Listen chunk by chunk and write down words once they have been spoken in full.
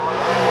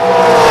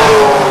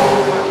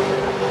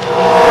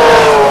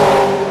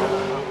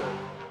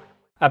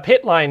a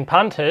Pitlane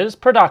Punters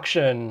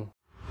production.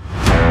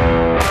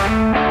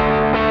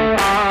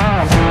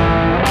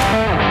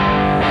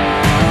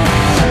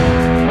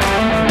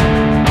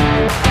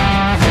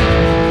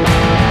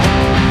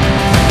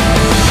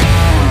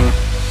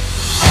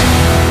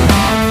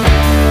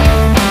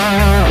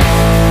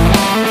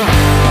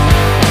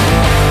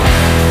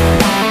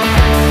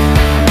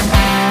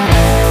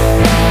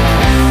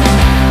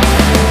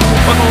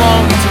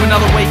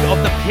 Another week of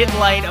the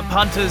Pitlane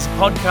Punters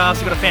Podcast.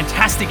 We've got a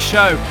fantastic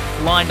show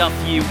lined up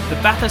for you. The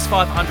Bathurst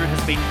 500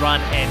 has been run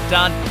and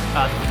done.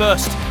 The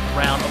first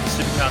round of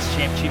the Supercars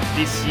Championship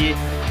this year.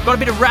 Got a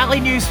bit of rally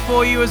news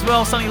for you as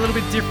well, something a little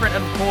bit different.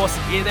 And of course,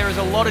 there is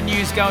a lot of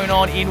news going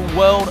on in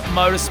world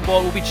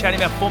motorsport. We'll be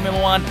chatting about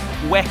Formula One,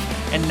 WEC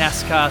and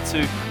NASCAR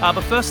too.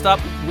 But first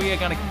up, we are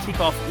going to kick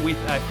off with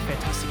a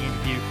fantastic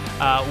interview.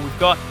 We've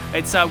got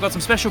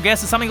some special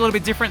guests. It's something a little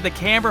bit different. The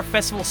Canberra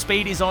Festival of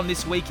Speed is on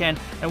this weekend,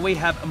 and we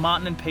have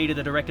Martin and Peter,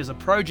 the directors of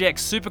Project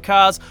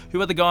Supercars, who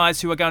are the guys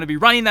who are going to be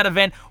running that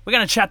event. We're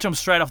going to chat to them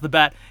straight off the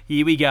bat.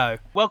 Here we go.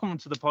 Welcome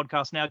to the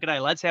podcast now.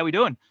 G'day, lads. How are we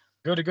doing?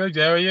 Good.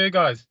 How are you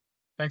guys?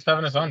 Thanks for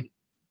having us on.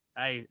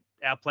 Hey,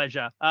 our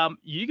pleasure.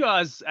 You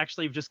guys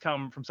actually have just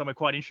come from somewhere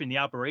quite interesting, the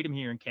Arboretum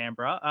here in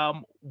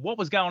Canberra. What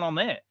was going on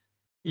there?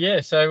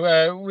 Yeah,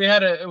 so we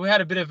had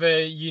a bit of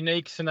a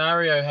unique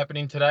scenario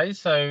happening today.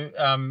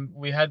 So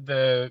we had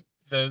the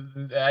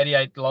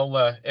 88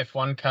 Lola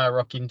F1 car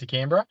rock into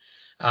Canberra,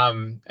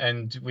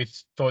 and we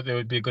thought there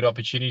would be a good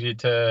opportunity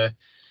to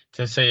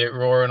see it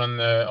roaring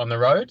on the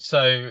road.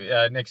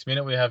 So next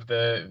minute we have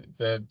the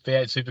V8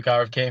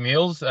 supercar of Cam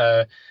Hill's,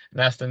 an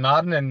Aston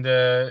Martin, and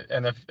a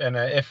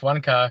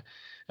F1 car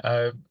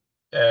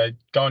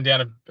going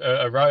down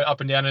a road,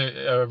 up and down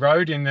a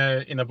road in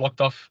a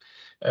blocked off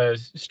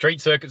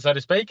street circuit, so to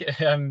speak,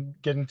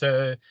 getting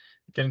to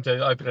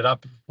open it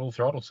up full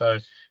throttle. So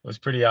it was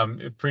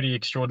pretty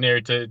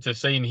extraordinary to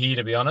see and hear,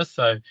 to be honest.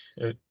 So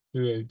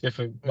we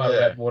definitely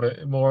have more to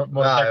take on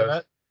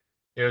that.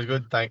 It was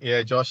good,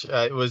 Josh.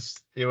 It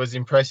was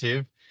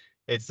impressive.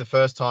 It's the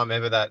first time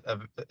ever that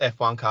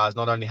F1 cars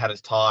not only had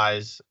its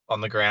tyres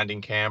on the ground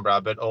in Canberra,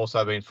 but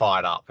also been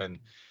fired up. And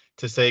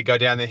to see it go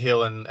down the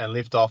hill and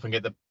lift off and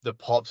get the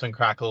pops and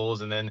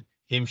crackles, and then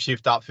him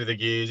shift up through the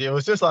gears, it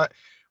was just like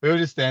we were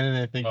just standing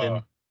there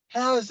thinking,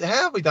 how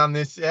have we done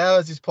this? How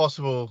is this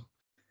possible?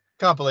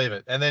 Can't believe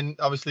it. And then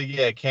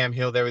obviously, Cam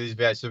Hill there with his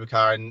V8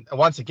 supercar, and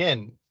once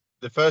again,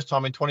 the first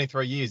time in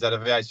 23 years that a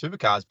V8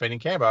 supercar has been in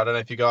Canberra. I don't know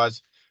if you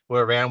guys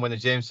were around when the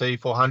GMC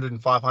 400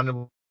 and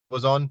 500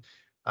 was on.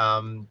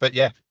 But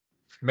yeah,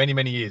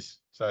 many years.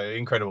 So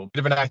incredible. Bit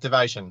of an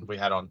activation we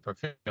had on for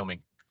filming.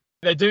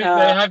 They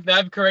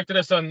have corrected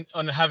us on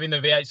having the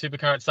V8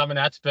 supercar at Summer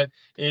Nats, but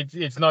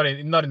it's not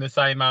in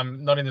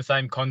the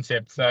same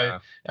concept. So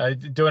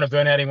doing a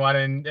burnouting one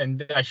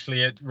and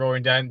actually it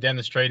roaring down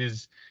the street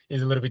is a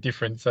little bit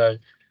different. So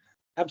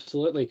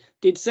absolutely.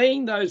 Did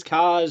seeing those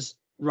cars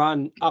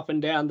run up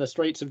and down the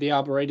streets of the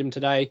Arboretum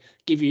today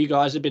give you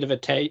guys a bit of a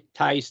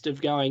taste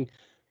of going,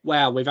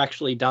 wow, we've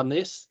actually done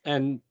this,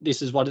 and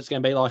this is what it's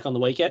going to be like on the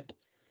weekend?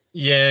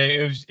 Yeah,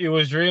 it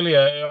was really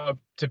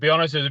to be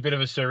honest, it was a bit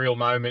of a surreal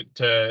moment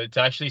to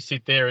actually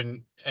sit there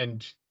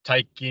and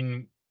take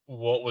in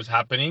what was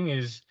happening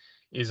is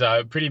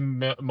pretty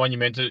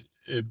monumental.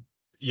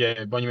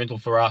 Monumental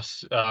for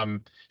us,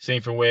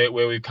 seeing from where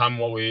we've come,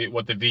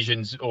 what the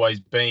vision's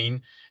always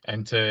been,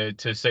 and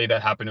to see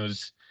that happen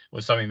was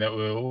something that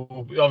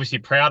we're obviously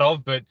proud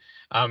of, but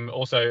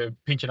also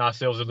pinching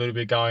ourselves a little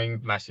bit,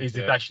 going, massive, is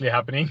it actually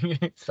happening?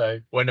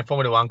 So when the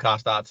Formula One car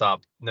starts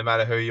up, no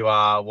matter who you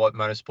are, what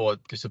motorsport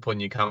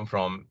discipline you come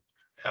from,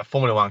 a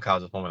Formula One car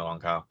is a Formula One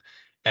car.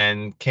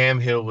 And Cam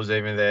Hill was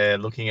even there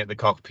looking at the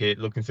cockpit,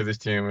 looking through the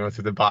steering wheel,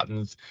 through the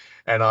buttons.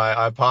 And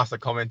I passed a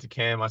comment to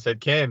Cam. I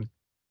said, Cam,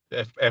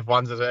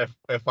 F1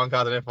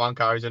 car's an F1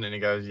 car, isn't it? And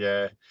he goes,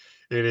 yeah,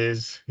 it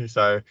is.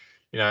 So,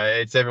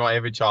 it's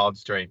every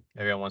child's dream.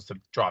 Everyone wants to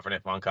drive an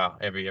F1 car,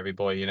 every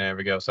boy,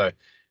 every girl. So,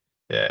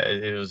 yeah,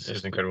 it was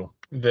just incredible.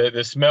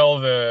 The smell,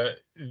 the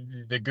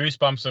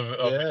goosebumps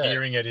of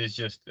hearing it is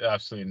just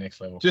absolutely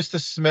next level. Just the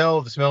smell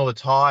of the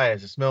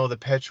tires, the smell of the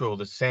petrol,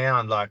 the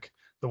sound, like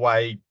the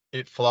way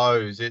it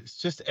flows. It's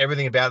just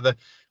everything about the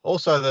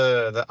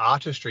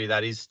artistry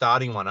that is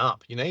starting one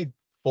up. You need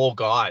 4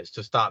 guys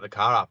to start the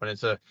car up, and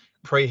it's a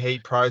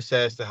preheat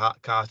process. The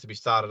car has to be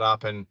started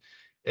up, and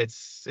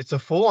it's a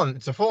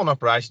full-on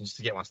operation just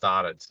to get one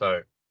started.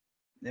 So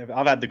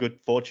I've had the good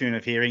fortune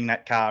of hearing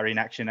that car in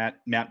action at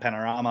Mount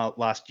Panorama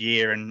last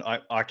year, and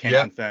I can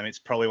confirm it's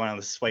probably one of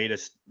the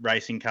sweetest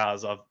racing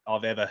cars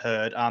I've ever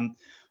heard.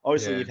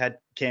 Obviously, you've had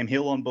Cam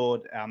Hill on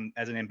board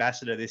as an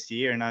ambassador this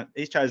year, and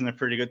he's chosen a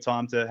pretty good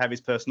time to have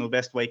his personal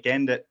best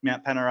weekend at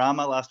Mount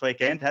Panorama last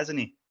weekend, hasn't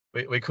he?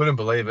 We couldn't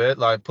believe it,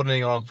 like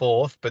putting it on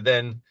 4th, but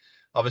then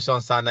obviously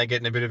on Sunday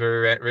getting a bit of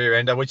a rear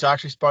ender, which I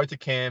actually spoke to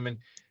Cam, and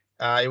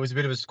it was a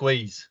bit of a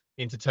squeeze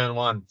into turn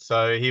 1.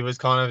 So he was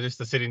kind of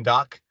just a sitting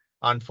duck.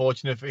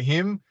 Unfortunate for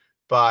him,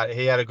 but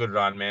he had a good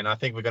run, man. I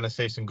think we're going to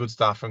see some good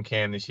stuff from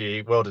Cam this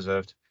year. Well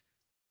deserved.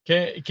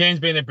 Ken's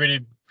been a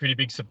pretty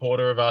big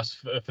supporter of us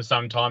for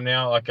some time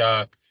now. Like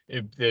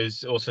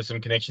there's also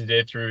some connections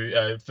there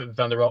through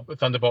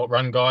Thunderbolt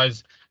Run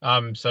guys.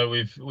 So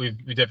we've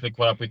definitely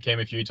caught up with Ken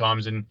a few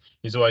times, and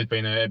he's always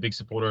been a big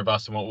supporter of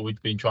us and what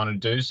we've been trying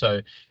to do.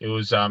 So it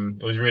was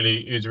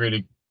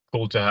really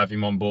cool to have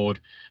him on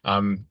board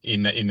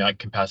in that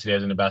capacity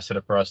as an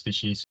ambassador for us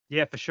this year.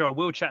 Yeah, for sure.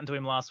 We were chatting to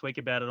him last week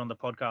about it on the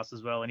podcast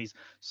as well, and he's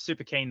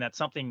super keen that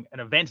an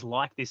event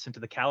like this, and to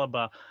the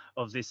caliber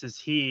of this, is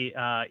here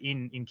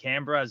in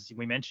Canberra. As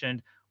we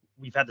mentioned,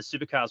 we've had the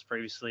Supercars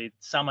previously.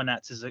 Summer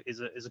Nats is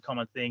a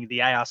common thing.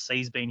 The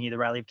ARC's been here. The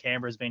Rally of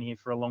Canberra has been here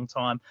for a long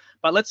time.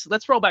 But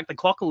let's roll back the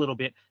clock a little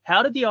bit.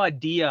 How did the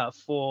idea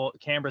for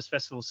Canberra's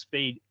Festival of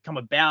Speed come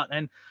about?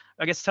 And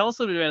I guess tell us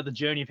a little bit about the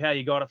journey of how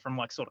you got it from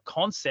like sort of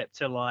concept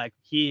to like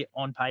here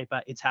on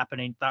paper, it's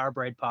happening.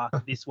 Thoroughbred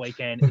Park this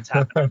weekend, it's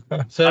happening.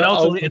 So I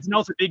know it's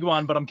not a big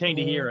one, but I'm keen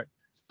to hear it.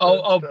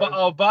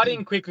 I'll butt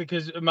in quickly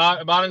because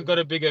Martin's got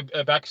a bigger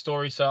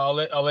backstory, so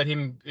I'll let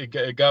him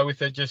go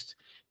with it. Just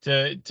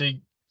to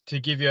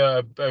give you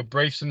a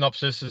brief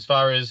synopsis as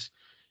far as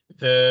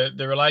the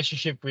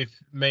relationship with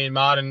me and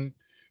Martin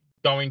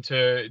going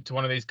to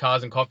one of these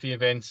cars and coffee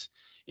events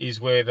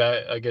is where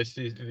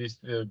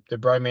the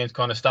bromance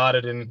kind of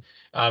started.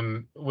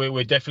 And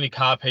we're definitely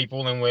car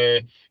people, and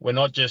we're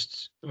not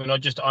just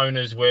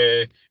owners,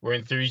 we're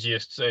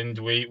enthusiasts, and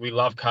we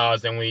love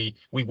cars, and we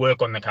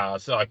work on the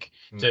cars. Like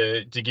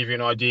to give you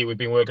an idea, we've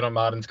been working on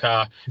Martin's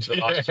car for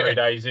the last 3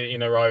 days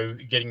in a row,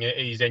 getting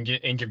his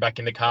engine back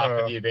in the car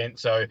for the event.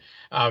 So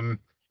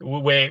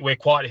we're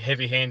quite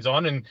heavy hands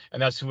on, and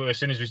that's as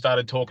soon as we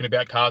started talking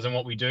about cars and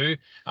what we do,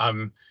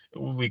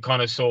 we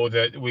kind of saw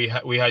that we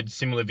had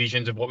similar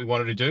visions of what we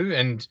wanted to do,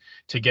 and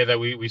together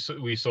we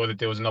saw that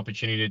there was an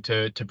opportunity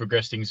to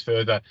progress things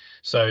further.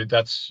 So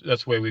that's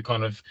where we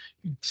kind of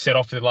set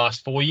off for the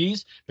last 4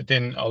 years. But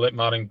then I'll let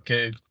Martin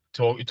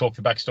talk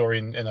the backstory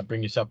and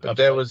bring us up.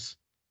 There was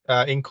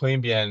in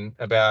Queanbeyan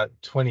about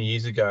 20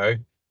 years ago,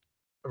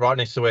 right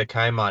next to where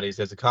Kmart is,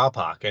 there's a car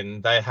park,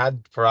 and they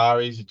had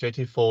Ferraris, a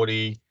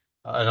GT40,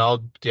 an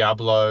old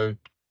Diablo,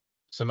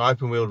 some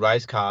open wheel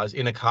race cars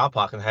in a car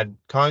park, and had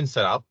cones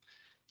set up.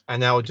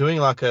 And they were doing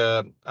like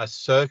a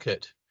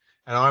circuit.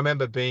 And I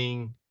remember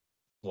being,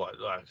 like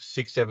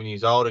 6, 7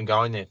 years old and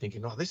going there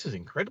thinking, oh, this is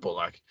incredible.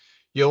 Like,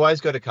 you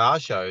always go to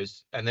car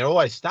shows and they're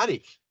always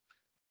static.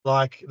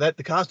 Like, that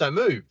the cars don't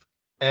move.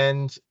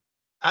 And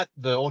at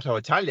the Auto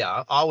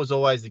Italia, I was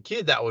always the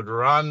kid that would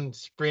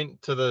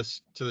sprint to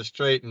the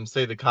street and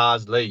see the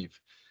cars leave.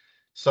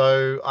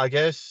 So I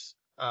guess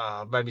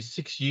maybe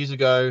 6 years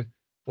ago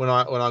when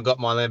I got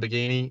my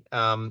Lamborghini,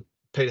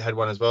 Pete had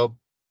one as well.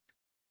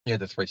 Yeah,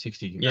 the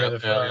 360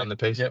 on the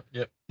piece.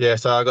 Yep. Yeah,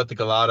 so I got the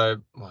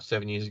Gallardo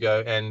 7 years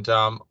ago, and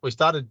we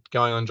started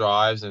going on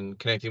drives and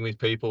connecting with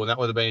people, and that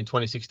would have been in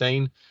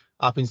 2016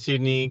 up in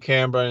Sydney,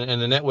 Canberra,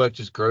 and the network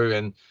just grew,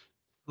 and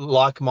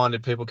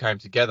like-minded people came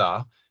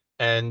together.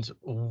 And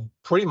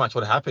pretty much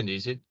what happened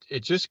is it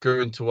just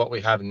grew into what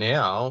we have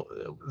now.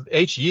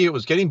 Each year it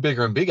was getting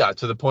bigger and bigger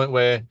to the point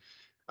where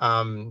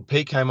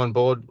Pete came on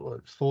board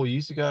 4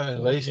 years ago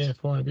at least. Yeah,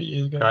 4 and a bit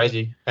years ago.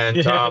 Crazy.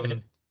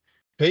 And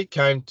Pete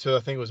came to, I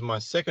think it was my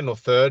second or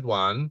third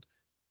one,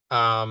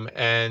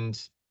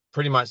 and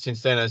pretty much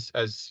since then,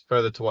 as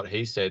further to what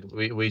he said,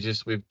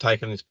 we've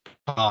taken this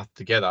path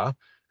together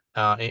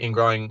in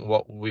growing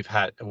what we've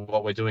had and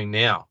what we're doing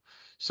now.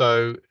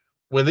 So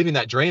we're living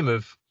that dream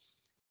of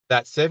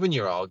that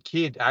 7-year-old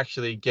kid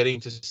actually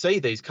getting to see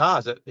these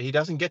cars that he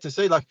doesn't get to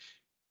see. Like,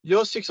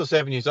 you're 6 or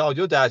 7 years old,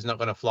 your dad's not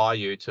going to fly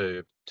you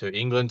to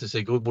England to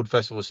see Goodwood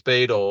Festival of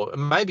Speed, or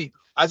maybe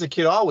as a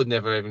kid I would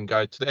never even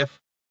go to the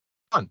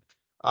F1.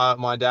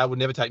 My dad would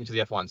never take me to the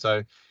F1.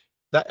 So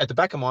that at the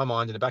back of my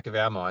mind, in the back of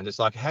our mind, it's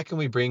like, how can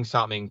we bring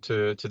something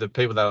to the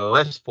people that are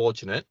less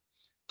fortunate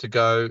to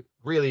go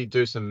really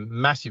do some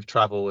massive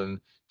travel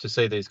and to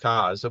see these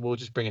cars? So we'll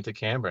just bring it to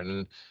Canberra,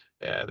 and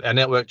our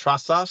network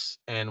trusts us,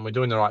 and we're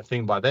doing the right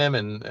thing by them,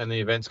 and the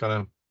event's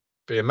going to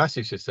be a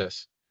massive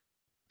success.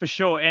 For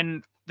sure.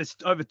 And there's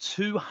over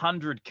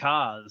 200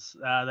 cars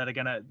that are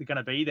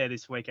gonna be there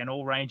this weekend,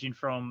 all ranging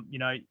from,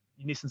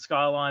 Nissan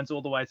Skylines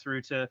all the way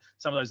through to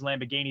some of those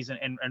Lamborghinis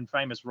and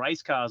famous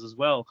race cars as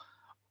well.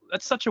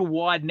 That's such a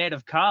wide net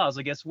of cars.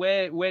 I guess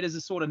where does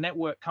this sort of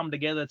network come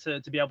together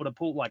to be able to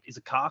pull? Like, is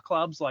it car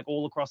clubs like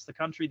all across the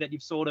country that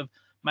you've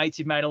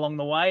made along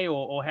the way,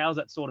 or how's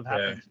that sort of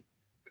happened?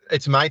 Yeah.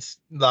 It's mates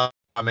that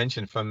I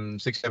mentioned from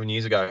 6-7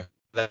 years ago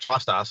that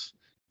trust us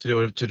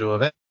to do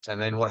events,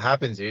 and then what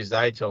happens is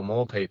they tell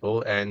more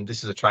people, and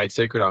this is a trade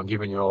secret I'm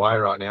giving you away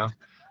right now.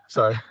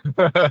 So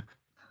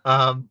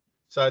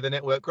so the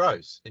network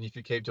grows, and if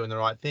you keep doing the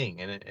right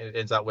thing, and it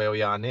ends up where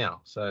we are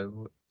now.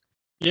 So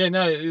yeah,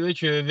 no,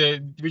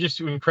 literally,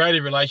 we've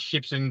created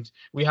relationships, and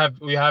we have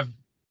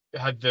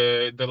had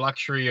the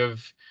luxury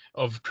of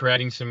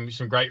creating some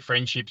great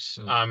friendships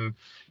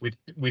with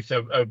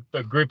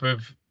a group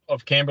of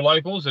of Canberra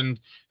locals and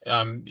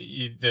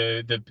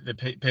the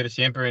Peter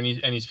Siemper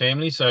and his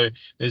family. So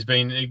there's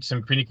been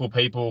some pretty cool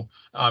people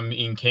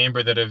in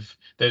Canberra that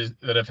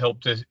have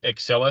helped us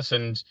excel us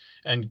and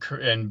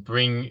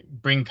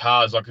bring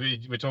cars. Like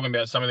we're talking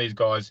about, some of these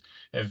guys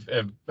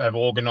have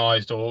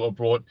organised or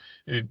brought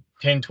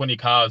 10, 20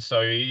 cars.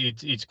 So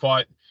it's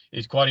quite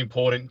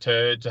important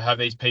to have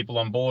these people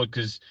on board,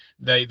 because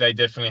they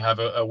definitely have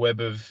a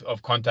web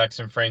of contacts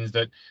and friends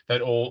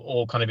that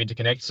all kind of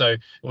interconnect. So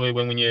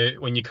when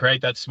you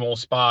create that small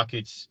spark,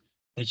 it's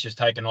just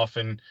taken off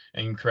and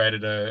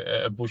created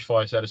a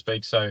bushfire, so to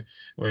speak. So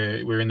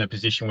we're in the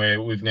position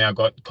where we've now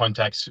got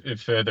contacts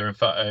further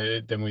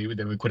than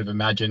we could have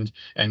imagined,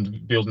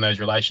 and building those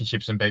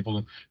relationships, and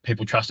people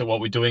trust at what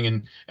we're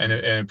doing and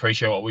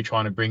appreciate what we're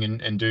trying to bring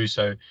and do.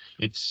 So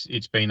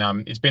it's been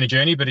a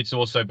journey, but it's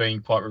also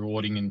been quite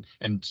rewarding,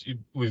 and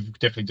we've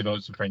definitely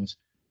developed some friends.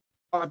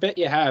 I bet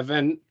you have,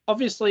 and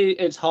obviously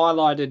it's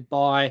highlighted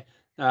by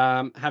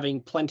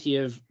having plenty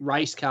of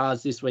race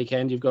cars this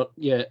weekend. You've got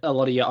a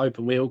lot of your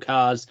open wheel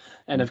cars,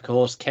 and of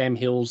course Cam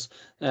Hill's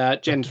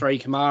Gen 3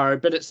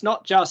 Camaro. But it's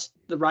not just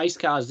the race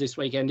cars this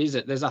weekend, is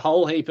it? There's a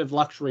whole heap of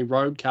luxury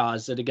road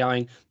cars that are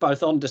going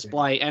both on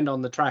display and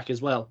on the track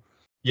as well.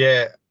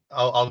 Yeah,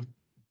 I'll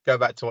go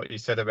back to what you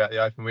said about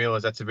the open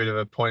wheelers. That's a bit of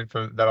a point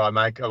that I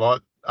make a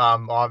lot.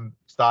 I'm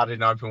started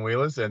in open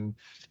wheelers, and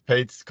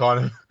Pete's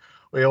kind of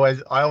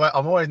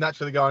I'm always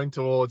naturally going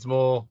towards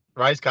more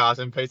race cars,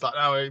 and Pete's like,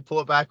 no, we pull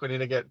it back. We need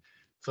to get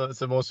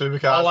some more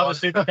supercars. I love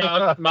the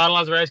supercars. Martin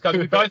loves race cars.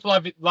 We both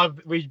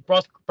we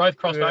both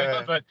crossed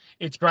over, but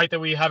it's great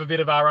that we have a bit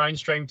of our own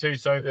stream too.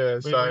 So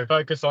we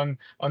focus on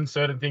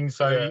certain things.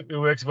 So it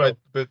works well.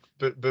 But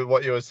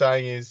what you were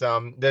saying is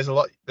there's a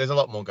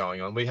lot more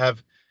going on. We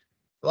have,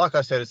 like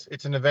I said,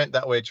 it's an event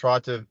that we try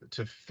to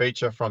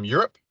feature from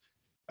Europe.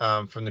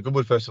 From the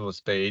Goodwood Festival of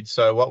Speed.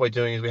 So what we're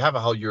doing is we have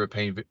a whole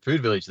European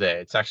food village there.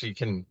 It's actually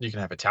you can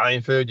have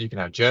Italian food, you can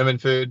have German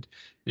food,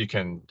 you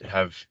can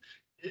have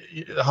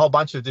a whole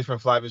bunch of different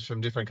flavors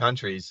from different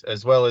countries,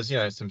 as well as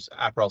some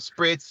Aperol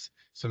spritz,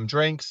 some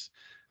drinks,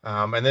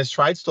 and there's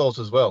trade stalls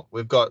as well.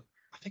 We've got,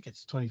 I think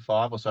it's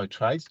 25 or so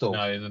trade stalls.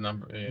 No, there's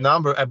a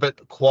number.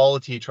 But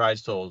quality trade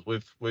stalls.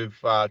 We've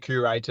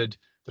curated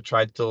the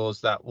trade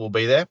stalls that will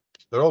be there.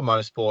 They're all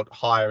motorsport,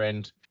 higher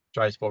end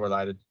trade sport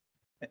related.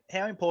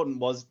 How important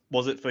was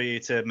it for you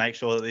to make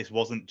sure that this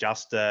wasn't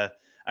just a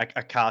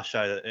car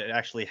show, that it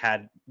actually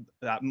had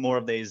more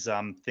of these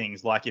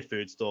things like your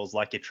food stalls,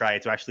 like your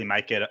trade, to actually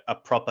make it a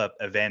proper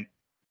event?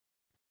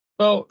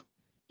 Well,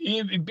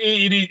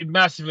 it is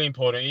massively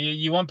important.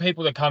 You want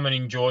people to come and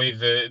enjoy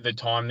the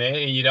time there.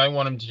 You don't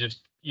want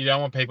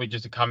people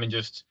just to come and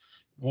just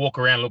walk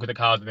around, look at the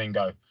cars, and then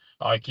go.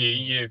 Like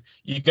you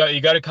go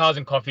to Cars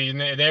and Coffee, and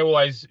they're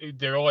always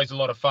a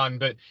lot of fun.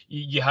 But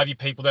you have your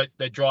people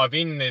that drive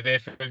in, they're there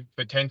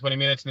for 10, 20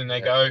 minutes, and then they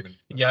go.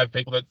 And you have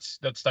people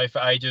that stay for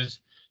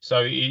ages.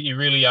 So you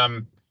really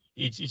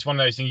it's one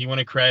of those things. You want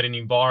to create an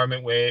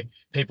environment where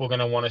people are going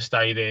to want to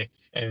stay there,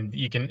 and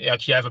you can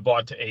actually have a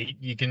bite to eat.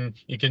 You can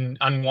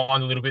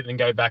unwind a little bit and then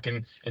go back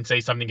and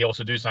see something else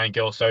or do something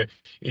else. So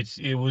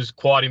it was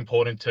quite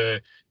important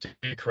to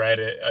create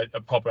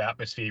a proper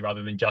atmosphere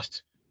rather than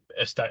just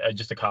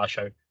a car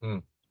show.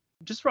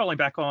 Just rolling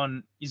back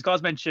on, you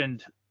guys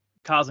mentioned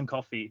Cars and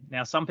Coffee.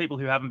 Now, some people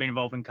who haven't been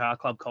involved in car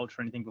club culture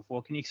or anything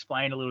before, can you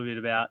explain a little bit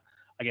about,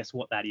 I guess,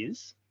 what that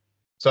is?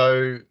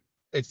 So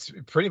it's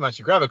pretty much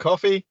you grab a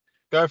coffee,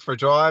 go for a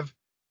drive,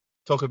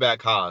 talk about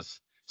cars.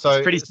 So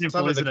it's pretty simple,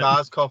 some of the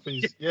cars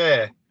coffees,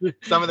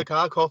 some of the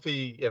car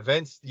coffee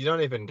events, you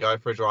don't even go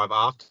for a drive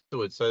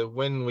afterwards. So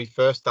when we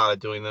first started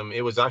doing them,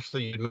 it was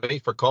actually you'd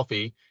meet for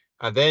coffee,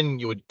 and then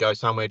you would go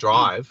somewhere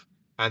drive,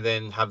 and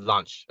then have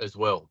lunch as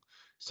well.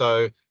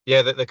 So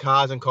the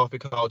Cars and Coffee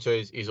culture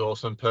is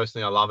awesome.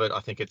 Personally, I love it. I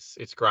think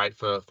it's great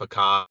for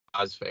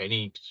cars, for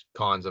any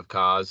kinds of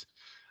cars.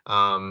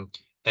 And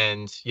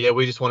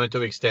we just wanted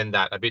to extend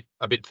that a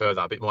bit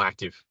further, a bit more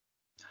active.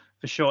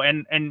 For sure.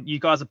 And you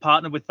guys are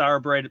partnered with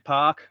Thoroughbred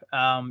Park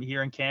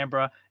here in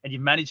Canberra, and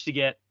you've managed to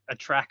get a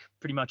track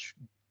pretty much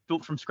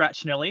built from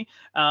scratch, Nelly.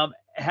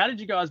 How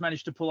did you guys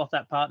manage to pull off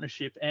that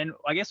partnership? And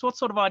I guess what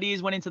sort of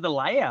ideas went into the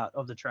layout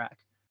of the track?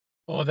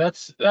 Oh,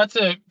 that's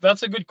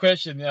a good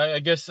question. I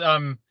guess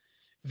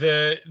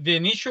the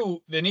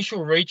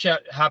initial reach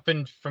out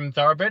happened from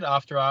Thoroughbred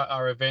after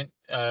our event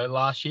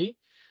last year,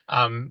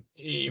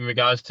 in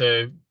regards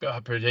to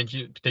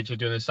potentially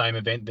doing the same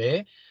event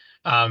there,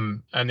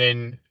 and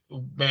then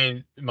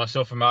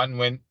myself and Martin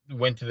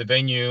went to the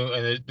venue,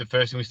 and the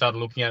first thing we started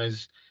looking at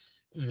is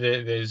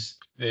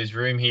there's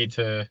room here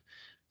to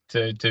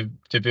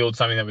build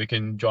something that we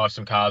can drive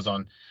some cars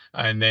on.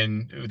 And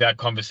then that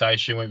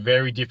conversation went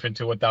very different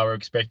to what they were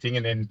expecting.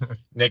 And then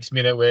next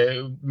minute,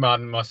 where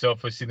Martin and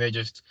myself were sitting there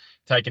just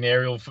taking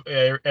aerial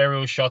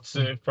shots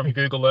from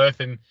Google Earth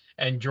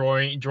and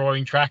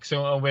drawing tracks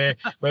on where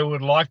we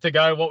would like to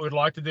go, what we'd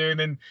like to do. And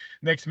then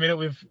next minute,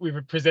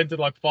 we've presented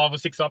like 5 or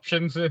 6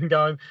 options and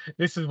going,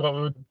 this is what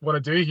we would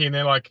want to do here. And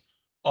they're like,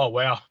 oh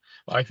wow,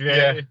 like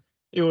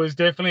it was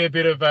definitely a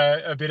bit of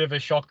a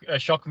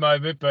shock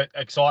moment, but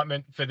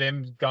excitement for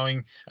them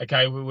going,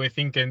 okay, we're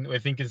thinking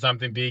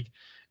something big.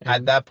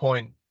 At that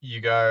point,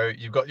 you've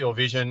got your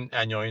vision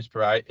and your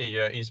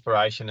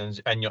inspiration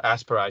and your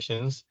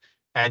aspirations,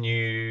 and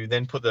you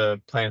then put the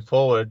plan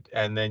forward,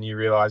 and then you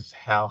realize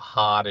how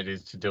hard it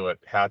is to do it,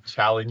 how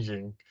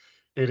challenging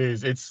it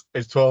is. It's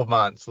 12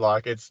 months.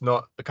 Like, it's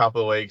not a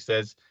couple of weeks.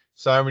 There's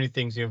so many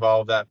things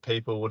involved that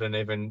people wouldn't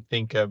even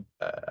think are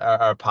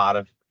a part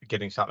of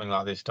getting something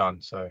like this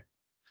done. So,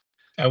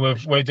 and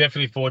we're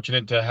definitely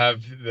fortunate to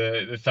have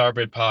the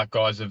Thoroughbred Park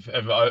guys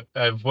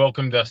have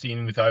welcomed us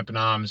in with open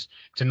arms,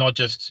 to not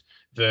just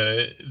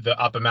the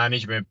upper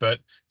management, but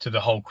to the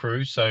whole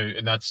crew. So,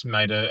 and that's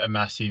made a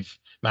massive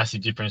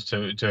difference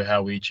to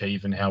how we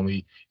achieve and how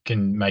we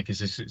can make this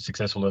a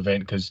successful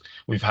event, because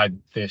we've had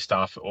their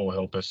staff all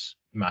help us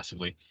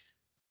massively.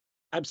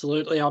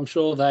 Absolutely. I'm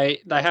sure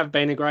they have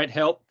been a great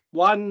help.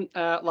 One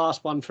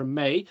last one from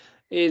me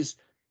is,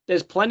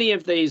 there's plenty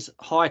of these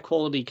high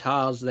quality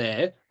cars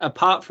there,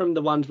 apart from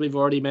the ones we've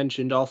already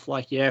mentioned off,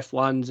 like your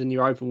F1s and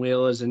your open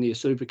wheelers and your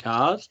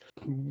supercars.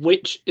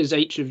 Which is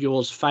each of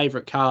yours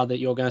favourite car that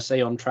you're going to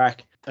see on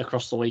track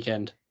across the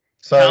weekend?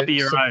 So Can't be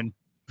your own.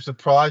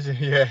 Surprising,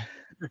 yeah.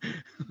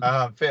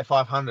 Fiat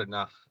 500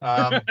 now.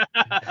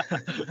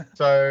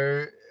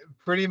 So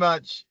pretty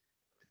much,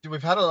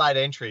 we've had a late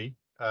entry.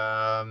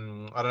 I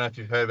don't know if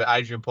you've heard, but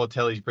Adrian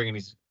Portelli's bringing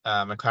his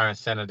McLaren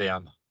Senna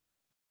down.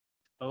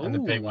 And the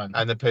P1.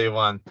 And the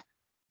P1.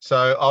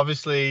 So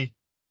obviously,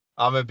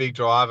 I'm a big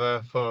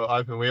driver for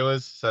open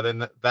wheelers. So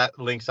then that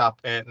links up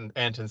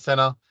Anton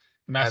Senna.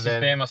 Massive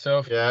fan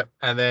myself. Yeah.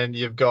 And then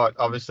you've got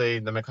obviously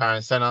the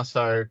McLaren Senna.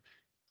 So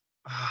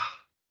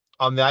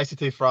I'm the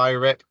ACT Ferrari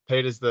rep.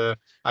 Peter's the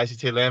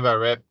ACT Lambo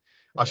rep.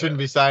 I shouldn't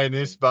be saying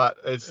this, but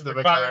it's the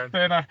McLaren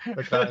Senna.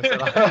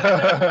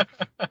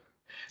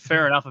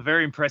 Fair enough. A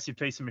very impressive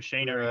piece of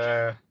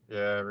machinery.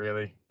 Yeah,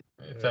 really.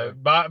 So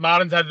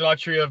Martin's had the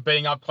luxury of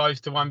being up close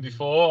to one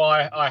before.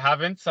 I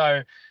haven't,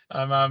 so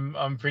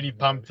I'm pretty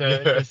pumped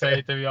to see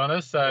it, to be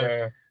honest.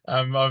 So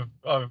I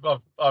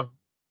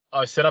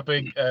set up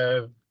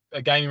a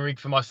gaming rig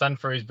for my son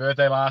for his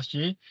birthday last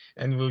year,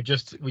 and we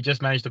just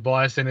managed to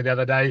buy a Senna the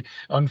other day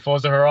on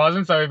Forza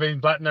Horizon. So we've been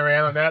butting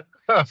around on that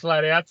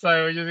flat out.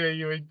 So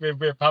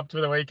we're pumped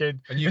for the weekend.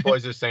 And you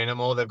boys have seen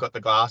them all. They've got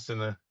the glass in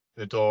the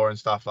door and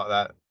stuff like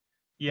that.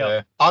 Yep.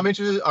 Yeah. I'm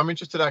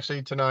interested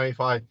actually to know, if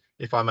I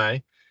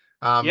may,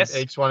 yes.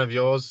 Each one of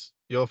your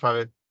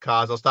favorite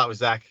cars. I'll start with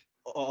Zach.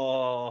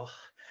 Oh,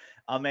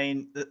 I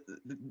mean,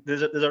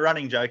 there's a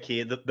running joke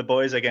here. The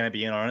boys are going to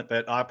be in on it,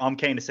 but I'm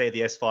keen to see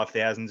the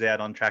S5000s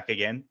out on track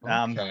again.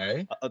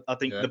 Okay. I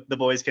think the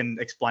boys can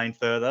explain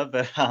further,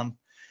 but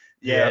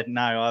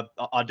no,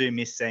 I do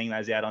miss seeing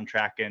those out on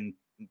track, and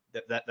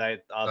I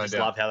just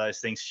love how those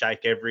things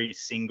shake every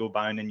single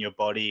bone in your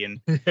body and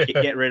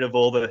get rid of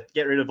all the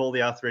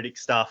arthritic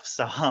stuff.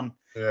 So I'm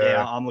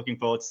looking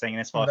forward to seeing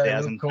an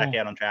S5000 back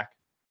out on track.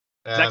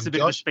 Zach's a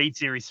bit of a Speed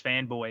Series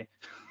fanboy.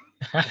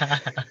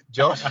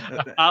 Josh?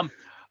 I'm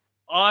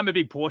a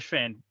big Porsche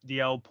fan.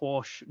 The old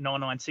Porsche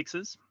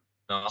 996s.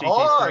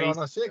 Oh,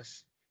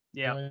 996.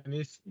 Yeah.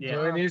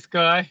 Join this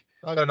guy.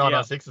 I got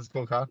 996. It's a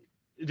cool car.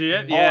 Do you?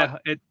 Yeah.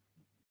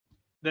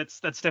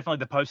 That's definitely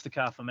the poster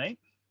car for me.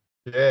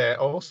 Yeah,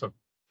 awesome.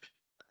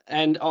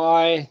 And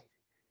I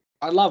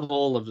love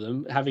all of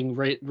them, having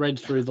read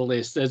through the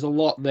list. There's a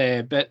lot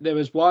there, but there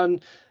was one,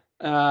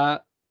 the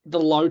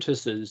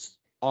Lotuses.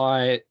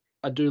 I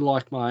do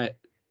like my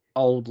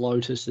old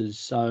Lotuses,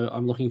 so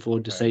I'm looking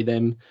forward to see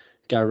them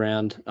go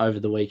around over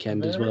the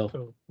weekend as well.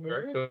 Cool.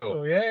 Very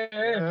cool. Yeah.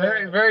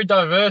 Very, very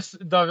diverse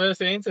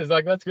answers.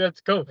 Like that's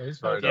cool.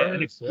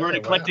 We're an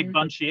eclectic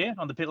bunch here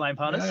on the Pitlane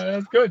Punters.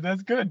 Yeah,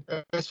 that's good.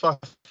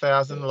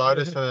 S5000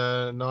 Lotus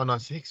and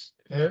 996.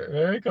 Yeah,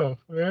 very cool.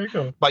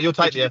 But you'll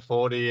take the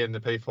F40 and the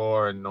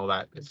P4 and all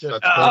that.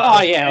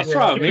 I'll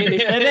throw them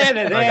in.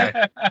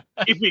 Okay.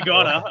 If we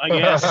got her, I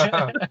guess.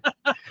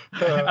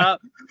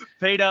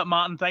 Peter,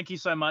 Martin, thank you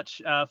so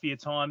much for your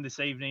time this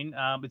evening.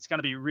 It's going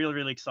to be really,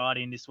 really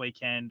exciting this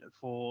weekend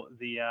for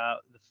the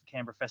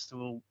Canberra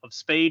Festival of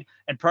Speed,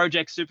 and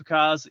Project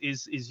Supercars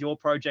is your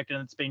project,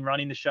 and it's been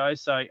running the show.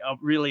 So I'm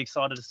really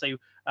excited to see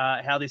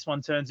how this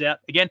one turns out.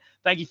 Again,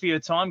 thank you for your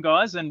time,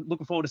 guys, and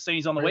looking forward to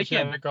seeing you on the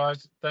weekend.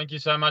 Guys, thank you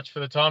so much for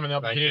the time and the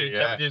opportunity to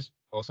chat with you.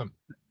 Awesome.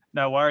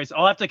 No worries.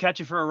 I'll have to catch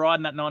you for a ride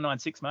in that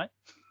 996, mate.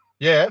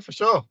 Yeah, for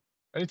sure.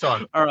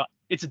 Anytime. All right.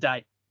 It's a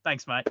date.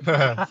 Thanks, mate.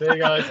 See you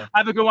guys.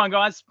 Have a good one,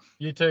 guys.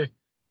 You too.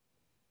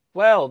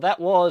 Well, that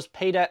was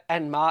Peter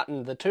and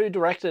Martin, the two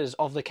directors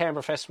of the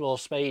Canberra Festival of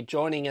Speed,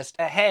 joining us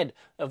ahead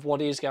of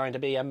what is going to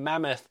be a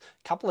mammoth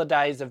couple of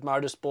days of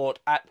motorsport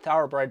at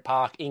Thoroughbred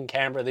Park in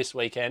Canberra this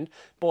weekend.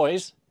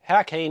 Boys,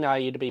 how keen are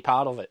you to be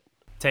part of it?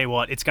 Tell you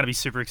what, it's going to be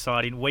super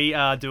exciting. We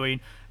are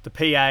doing the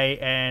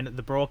PA and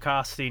the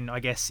broadcasting,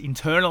 I guess,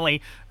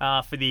 internally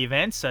for the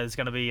event. So there's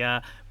going to be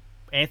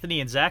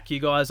Anthony and Zach, you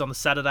guys on the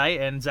Saturday,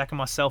 and Zach and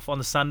myself on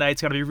the Sunday.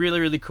 It's going to be really,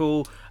 really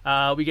cool.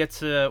 We get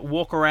to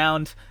walk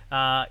around,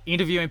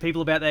 interviewing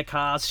people about their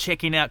cars,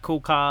 checking out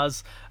cool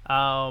cars.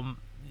 I'm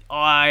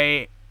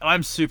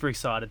super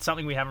excited.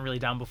 Something we haven't really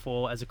done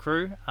before as a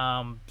crew.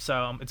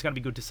 So it's going to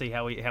be good to see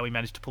how we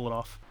manage to pull it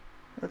off.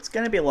 It's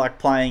going to be like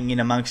playing in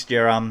amongst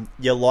your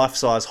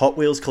life-size Hot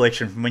Wheels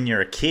collection from when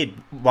you're a kid,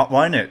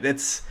 won't it?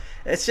 It's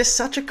just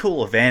such a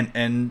cool event,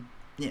 and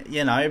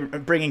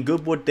bringing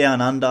Goodwood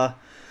down under,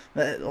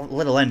 let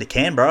alone to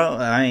Canberra.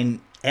 I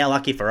mean, how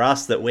lucky for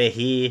us that we're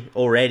here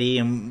already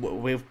and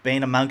we've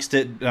been amongst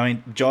it. I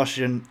mean, Josh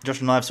and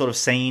I have sort of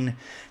seen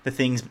the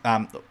things,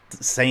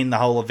 seen the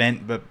whole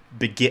event, but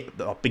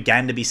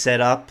began to be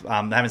set up. I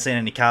haven't seen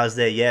any cars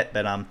there yet,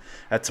 but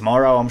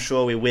tomorrow I'm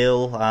sure we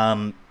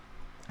will.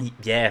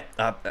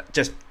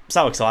 Just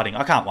so exciting.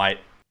 I can't wait.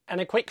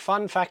 And a quick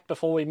fun fact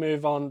before we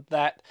move on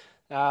that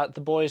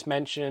the boys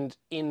mentioned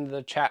in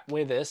the chat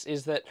with us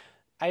is that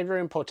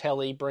Adrian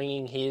Portelli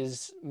bringing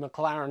his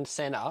McLaren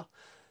Senna,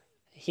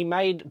 he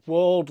made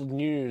world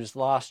news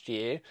last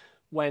year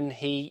when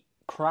he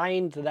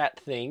craned that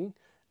thing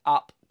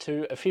up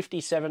to a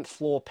 57th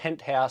floor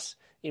penthouse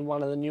in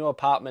one of the new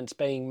apartments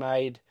being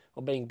made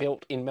or being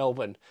built in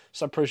Melbourne.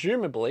 So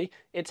presumably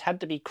it's had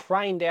to be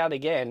craned out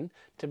again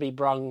to be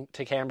brung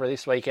to Canberra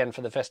this weekend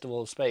for the Festival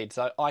of Speed.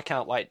 So I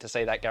can't wait to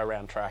see that go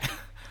round track.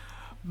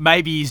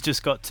 Maybe he's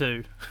just got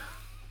two.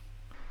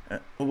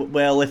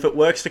 Well, if it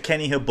works for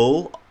Kenny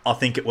Habul, I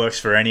think it works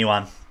for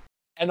anyone.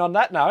 And on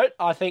that note,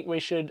 I think we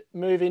should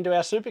move into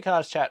our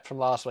Supercars chat from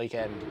last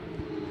weekend.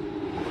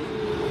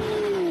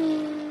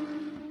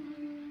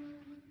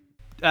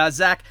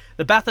 Zach,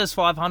 the Bathurst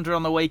 500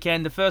 on the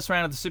weekend, the first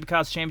round of the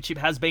Supercars Championship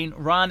has been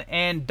run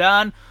and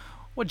done.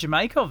 What'd you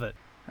make of it?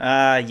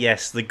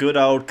 Yes, the good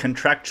old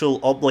contractual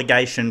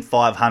obligation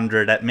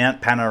 500 at Mount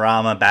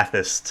Panorama,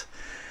 Bathurst.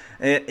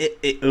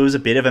 It was a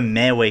bit of a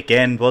meh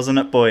weekend, wasn't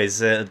it,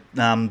 boys?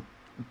 No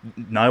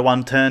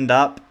one turned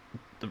up.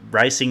 The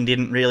racing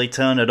didn't really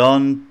turn it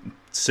on.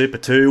 Super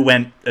 2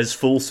 went as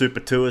full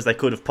Super 2 as they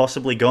could have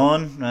possibly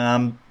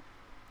gone.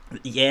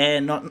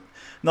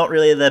 Not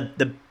really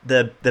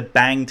the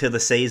bang to the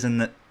season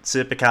that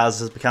Supercars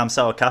has become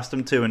so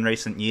accustomed to in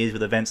recent years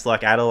with events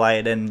like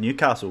Adelaide and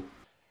Newcastle.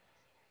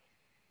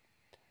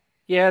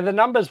 Yeah, the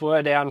numbers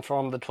were down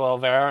from the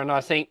 12 hour, and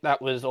I think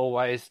that was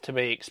always to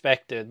be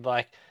expected.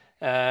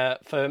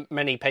 For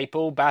many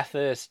people,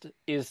 Bathurst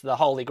is the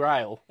holy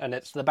grail, and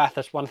it's the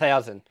Bathurst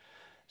 1000.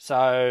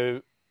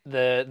 So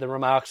the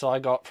remarks I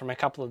got from a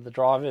couple of the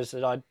drivers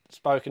that I'd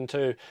spoken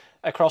to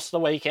across the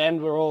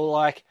weekend were all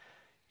like,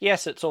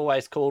 yes, it's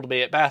always cool to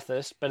be at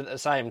Bathurst, but at the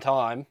same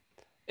time,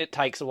 it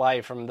takes away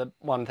from the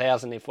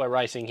 1000 if we're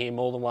racing here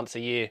more than once a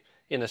year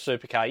in a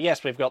supercar.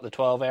 Yes, we've got the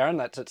 12 hour, and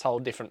that's its whole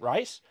different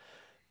race.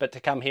 But to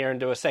come here and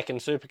do a second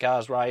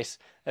Supercars race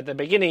at the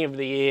beginning of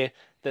the year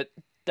that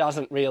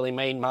doesn't really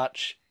mean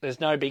much, there's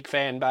no big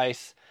fan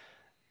base.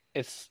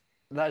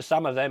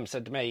 Some of them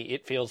said to me,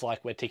 it feels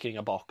like we're ticking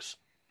a box.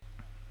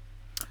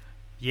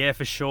 Yeah,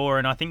 for sure.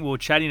 And I think we were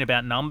chatting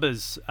about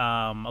numbers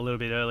a little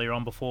bit earlier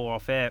on before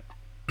off air.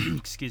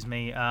 Excuse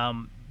me.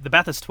 The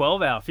Bathurst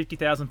 12 hour,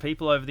 50,000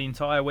 people over the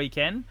entire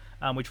weekend,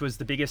 which was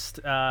the biggest,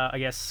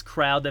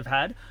 crowd they've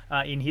had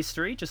in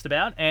history, just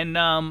about. And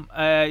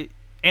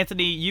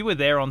Anthony, you were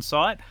there on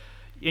site,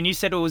 and you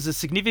said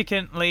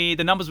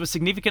the numbers were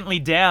significantly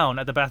down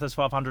at the Bathurst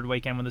 500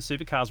 weekend when the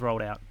Supercars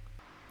rolled out.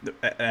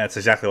 That's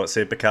exactly what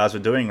Supercars were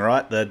doing,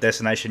 right? The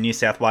Destination New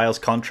South Wales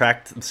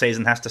contract, the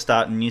season has to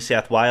start in New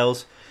South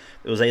Wales.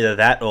 It was either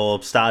that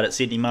or start at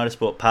Sydney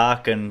Motorsport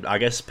Park, and I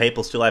guess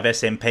people still have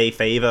SMP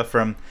fever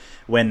from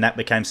when that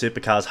became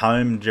Supercars'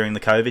 home during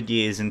the COVID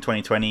years in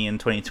 2020 and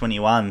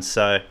 2021.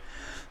 So,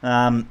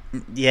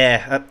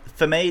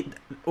 for me,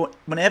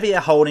 whenever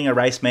you're holding a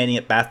race meeting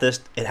at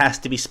Bathurst, it has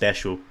to be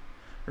special,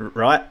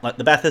 right? Like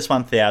the Bathurst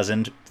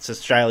 1000, it's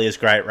Australia's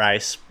great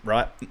race,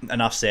 right?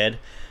 Enough said.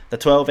 The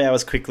 12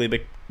 hours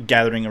quickly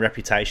gathering a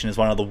reputation as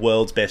one of the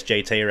world's best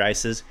GT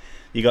races.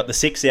 You got the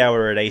 6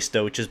 hour at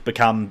Easter, which has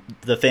become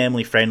the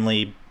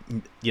family-friendly,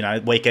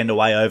 weekend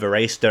away over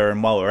Easter.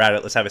 And while we're at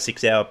it, let's have a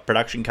 6 hour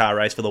production car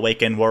race for the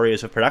weekend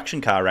warriors of production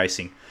car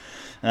racing.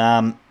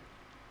 The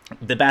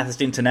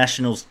Bathurst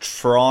International's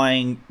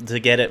trying to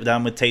get it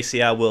done with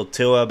TCR World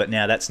Tour, but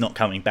now that's not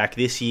coming back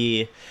this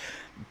year.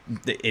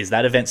 Is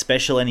that event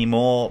special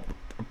anymore?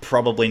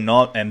 Probably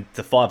not. And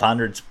the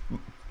 500's,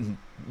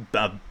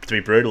 to be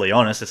brutally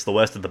honest, it's the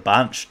worst of the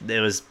bunch.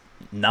 There was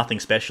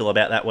nothing special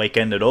about that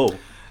weekend at all.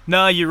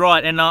 No, you're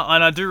right, and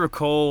I do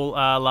recall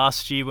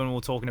last year when we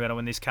were talking about it,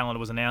 when this calendar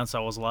was announced,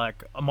 I was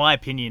like, my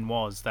opinion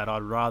was that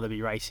I'd rather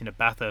be racing at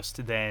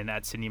Bathurst than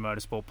at Sydney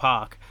Motorsport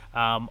Park.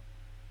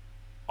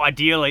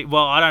 Ideally,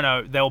 well, I don't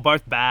know, they were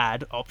both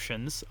bad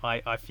options,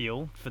 I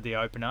feel, for the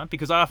opener,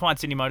 because I find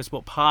Sydney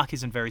Motorsport Park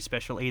isn't very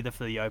special either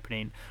for the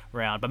opening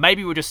round, but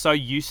maybe we're just so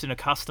used and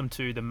accustomed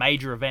to the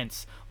major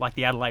events like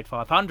the Adelaide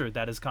 500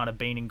 that has kind of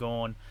been and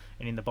gone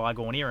and in the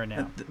bygone era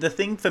now. The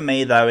thing for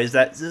me, though, is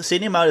that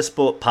Sydney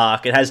Motorsport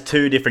Park, it has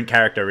two different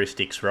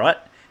characteristics, right?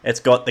 It's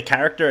got the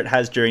character it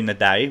has during the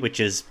day, which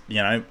is,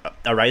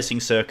 a racing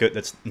circuit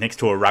that's next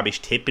to a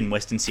rubbish tip in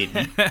Western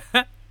Sydney.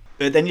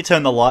 But then you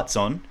turn the lights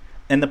on,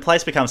 and the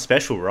place becomes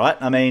special, right?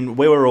 I mean,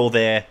 we were all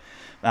there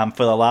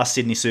for the last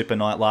Sydney Super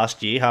Night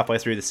last year, halfway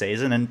through the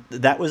season, and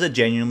that was a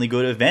genuinely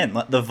good event.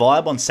 Like, the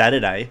vibe on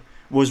Saturday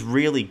was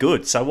really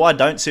good. So why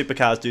don't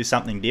Supercars do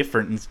something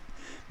different and,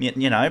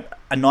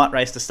 a night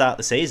race to start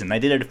the season? They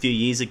did it a few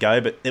years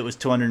ago, but it was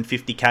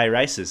 250k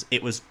races.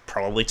 It was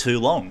probably too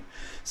long.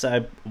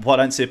 So why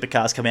don't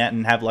Supercars come out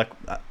and have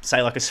say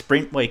a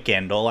sprint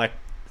weekend, or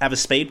have a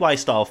speedway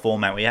style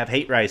format where you have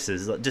heat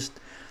races, just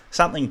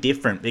something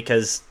different,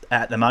 because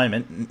at the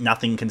moment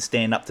nothing can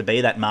stand up to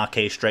be that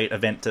marquee street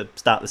event to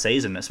start the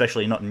season,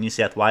 especially not in New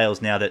South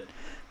Wales now that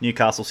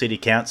Newcastle City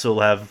Council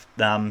have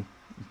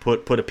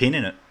put a pin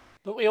in it.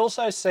 But we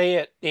also see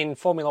it in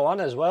Formula One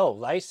as well.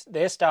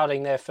 They're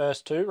starting their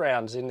first 2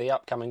 rounds in the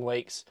upcoming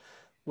weeks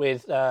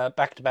with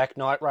back-to-back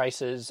night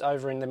races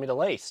over in the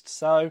Middle East.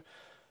 So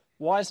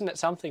why isn't it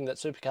something that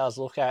Supercars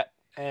look at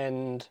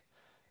and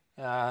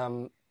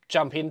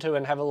jump into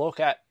and have a look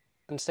at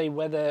and see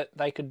whether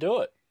they could do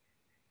it?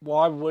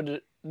 Why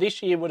would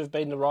this year would have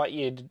been the right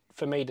year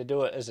for me to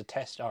do it as a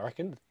test, I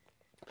reckon.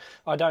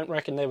 I don't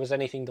reckon there was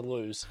anything to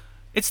lose.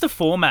 It's the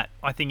format,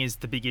 I think, is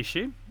the big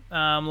issue.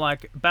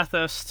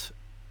 Bathurst,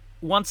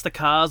 once the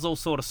cars all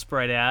sort of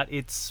spread out,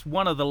 it's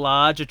one of the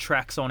larger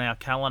tracks on our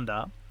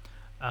calendar.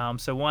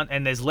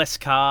 And there's less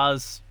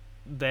cars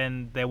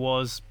than there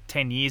was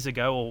 10 years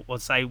ago, or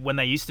say when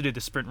they used to do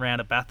the sprint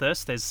round at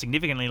Bathurst. There's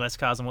significantly less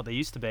cars than what there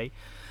used to be.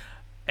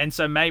 And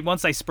so maybe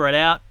once they spread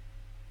out,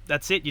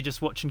 that's it. You're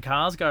just watching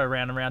cars go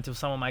around and around until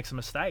someone makes a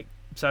mistake.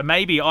 So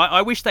maybe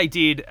I wish they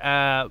did,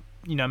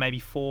 maybe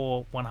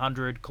 4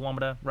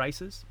 100-kilometre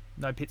races.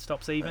 No pit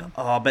stops even.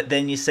 Oh, but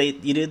then you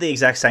do the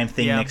exact same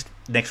thing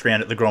next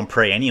round at the Grand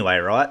Prix anyway,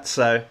 right?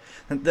 So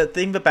the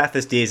thing with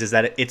Bathurst is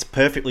that it's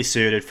perfectly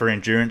suited for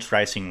endurance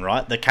racing,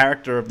 right? The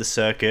character of the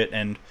circuit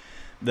and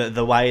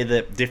the way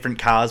that different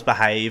cars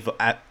behave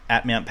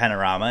at Mount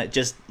Panorama, it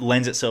just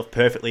lends itself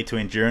perfectly to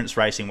endurance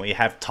racing, where you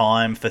have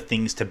time for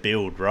things to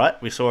build, right?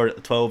 We saw it at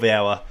the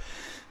 12-hour.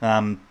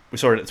 We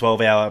saw it at the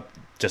 12-hour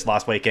just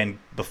last weekend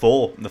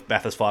before the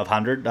Bathurst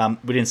 500.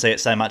 We didn't see it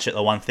so much at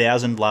the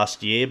 1000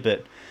 last year,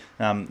 but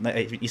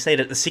you see it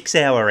at the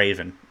 6-hour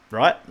even,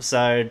 right?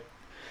 So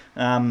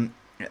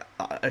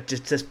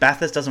just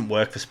Bathurst doesn't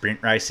work for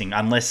sprint racing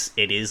unless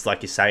it is,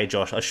 like you say,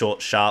 Josh, a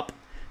short, sharp,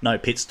 no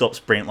pit stop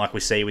sprint like we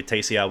see with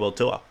TCR World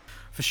Tour.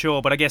 For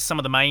sure, but I guess some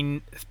of the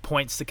main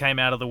points that came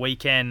out of the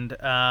weekend,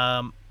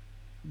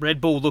 Red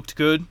Bull looked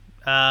good.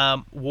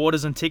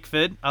 Waters and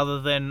Tickford,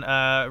 other than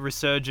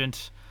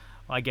resurgent,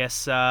 I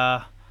guess,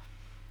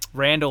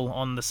 Randall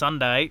on the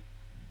Sunday,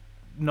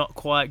 not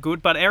quite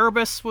good. But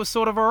Erebus was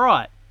sort of all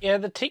right. Yeah,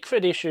 the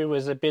Tickford issue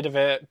was a bit of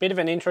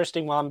an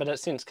interesting one, but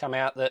it's since come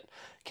out that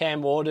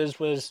Cam Waters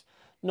was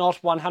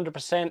not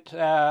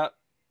 100%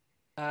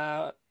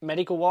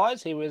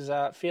 medical-wise. He was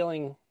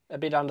feeling a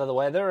bit under the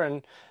weather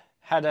and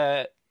had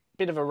a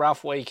bit of a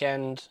rough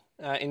weekend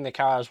in the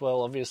car as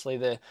well. Obviously,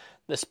 the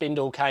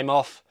spindle came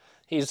off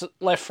his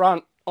left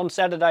front on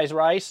Saturday's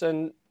race,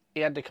 and he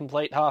had to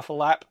complete half a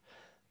lap,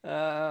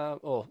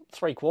 or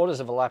 3/4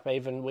 of a lap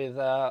even, with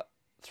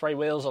 3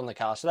 wheels on the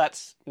car. So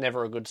that's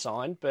never a good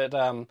sign. But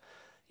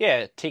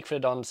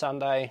Tickford on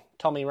Sunday,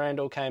 Tommy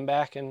Randall came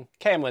back, and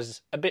Cam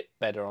was a bit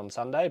better on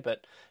Sunday,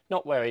 but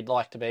not where he'd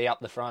like to be up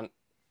the front,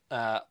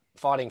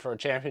 fighting for a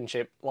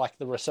championship like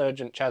the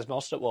resurgent Chaz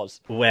Mostert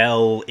was.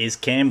 Well, is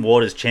Cam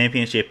Waters'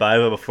 championship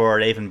over before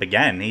it even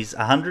began? He's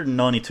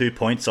 192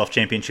 points off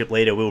championship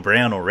leader Will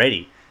Brown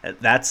already.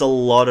 That's a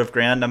lot of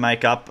ground to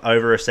make up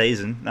over a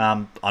season.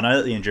 I know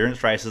that the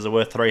endurance races are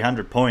worth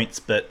 300 points,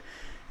 but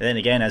then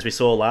again, as we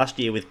saw last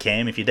year with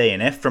Cam, if you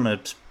DNF from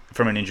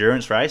an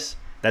endurance race,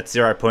 that's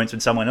 0 points when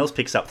someone else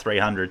picks up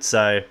 300.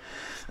 So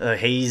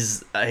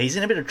he's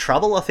in a bit of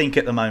trouble, I think,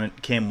 at the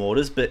moment, Cam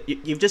Waters. But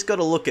you've just got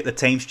to look at the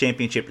team's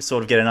championship to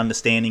sort of get an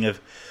understanding of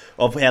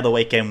how the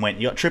weekend went.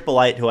 You got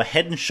Triple Eight, who are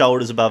head and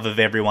shoulders above of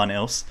everyone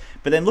else.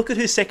 But then look at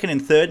who's second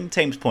and third in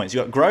team's points.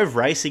 You got Grove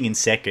Racing in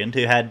second,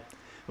 who had,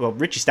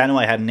 Richie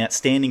Stanaway had an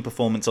outstanding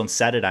performance on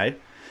Saturday,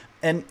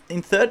 and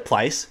in third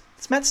place,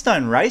 it's Matt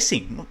Stone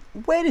Racing.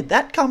 Where did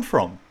that come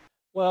from?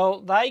 Well,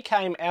 they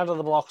came out of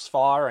the blocks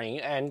firing,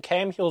 and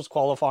Cam Hill's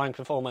qualifying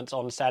performance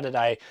on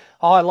Saturday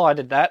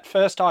highlighted that.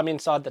 First time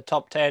inside the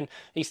top 10,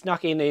 he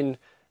snuck in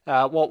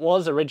what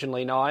was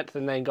originally 9th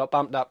and then got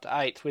bumped up to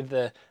 8th with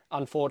the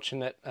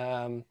unfortunate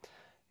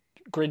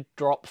grid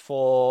drop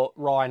for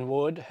Ryan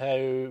Wood,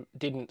 who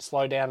didn't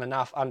slow down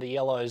enough under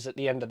yellows at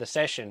the end of the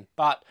session.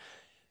 But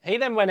he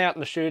then went out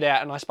in the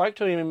shootout, and I spoke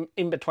to him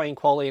in between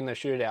quali and the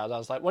shootout. I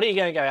was like, what are you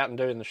going to go out and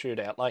do in the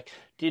shootout? Like,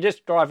 do you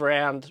just drive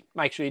around,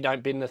 make sure you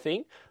don't bin the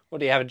thing, or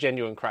do you have a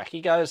genuine crack? He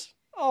goes,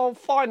 I'll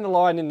find the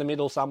line in the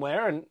middle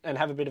somewhere and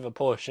have a bit of a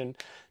push. And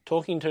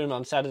talking to him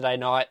on Saturday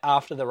night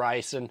after the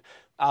race and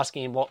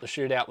asking him what the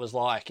shootout was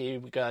like, he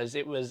goes,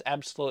 it was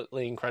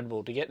absolutely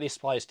incredible to get this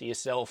place to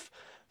yourself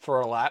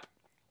for a lap.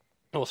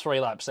 or 3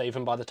 laps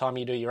even by the time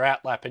you do your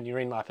out lap and your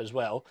in lap as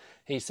well.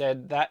 He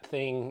said that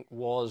thing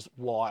was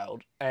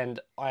wild, and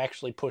I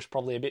actually pushed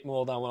probably a bit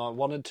more than I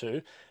wanted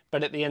to,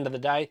 but at the end of the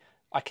day,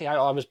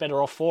 I was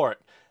better off for it.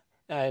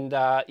 And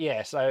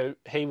so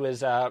he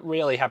was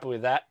really happy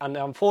with that. An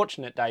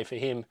unfortunate day for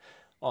him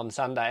on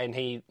Sunday, and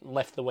he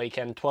left the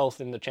weekend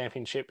 12th in the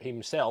championship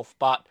himself,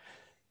 but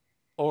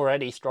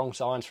already strong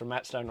signs from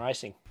Matt Stone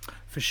Racing.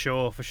 For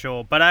sure.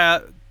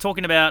 But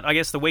talking about, I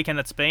guess, the weekend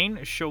that's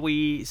been, shall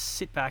we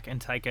sit back and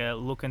take a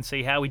look and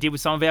see how we did with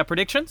some of our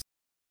predictions?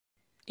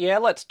 Yeah,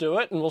 let's do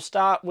it, and let's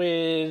start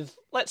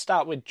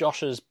with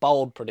Josh's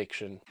bold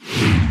prediction.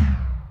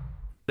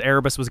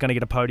 Erebus was going to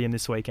get a podium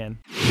this weekend.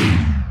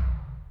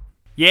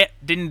 Yeah,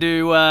 didn't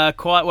do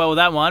quite well with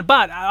that one,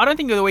 but I don't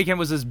think the weekend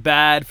was as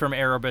bad from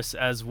Erebus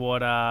as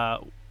what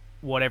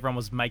everyone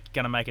was going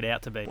to make it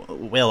out to be.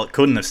 Well, it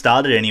couldn't have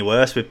started any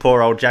worse with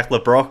poor old Jack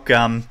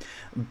LeBrock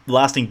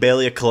lasting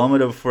barely a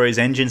kilometre before his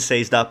engine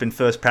seized up in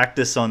first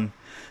practice on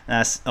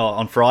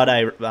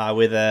Friday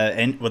with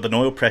an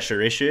oil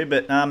pressure issue.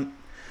 But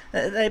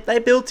they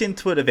built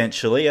into it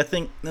eventually. I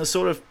think there was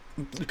sort of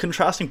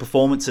contrasting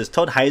performances.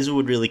 Todd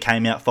Hazelwood really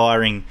came out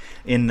firing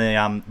in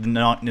the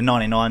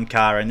 99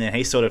 car, and then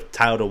he sort of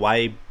tailed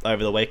away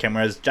over the weekend,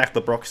 whereas Jack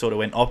LeBrock sort of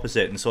went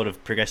opposite and sort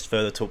of progressed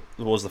further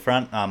towards the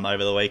front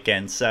over the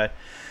weekend. So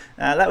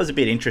that was a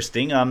bit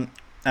interesting.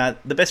 The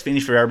best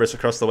finish for Erebus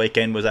across the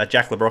weekend was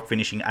Jack LeBrock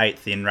finishing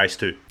 8th in race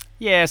 2.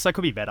 Yeah, so it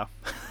could be better.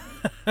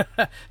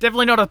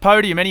 Definitely not a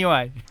podium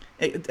anyway.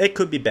 It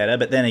could be better,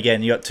 but then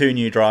again, you got 2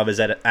 new drivers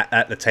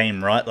at the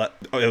team, right? Like,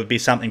 it would be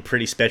something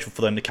pretty special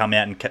for them to come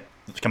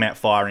out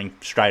firing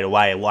straight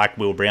away, like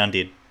Will Brown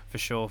did. For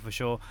sure.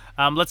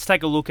 Let's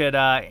take a look at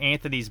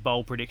Anthony's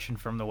bold prediction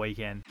from the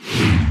weekend.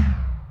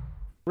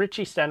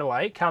 Richie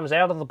Stanaway comes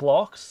out of the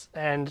blocks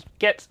and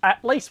gets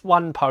at least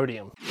 1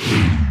 podium.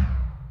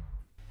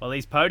 Well,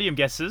 these podium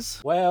guesses.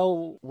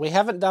 Well, we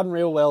haven't done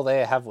real well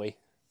there, have we?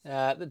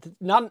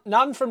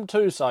 None from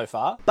 2 so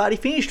far. But he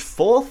finished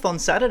 4th on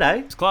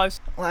Saturday. It's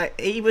close. Like,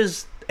 he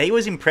was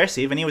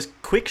impressive, and he was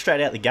quick straight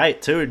out the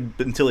gate too,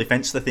 until he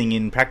fenced the thing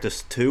in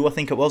practice 2, I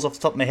think it was, off the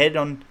top of my head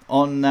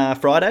on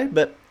Friday.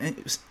 But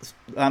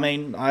I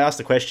mean, I asked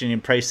the question in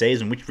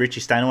pre-season: which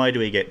Richie Stanaway do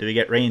we get? Do we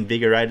get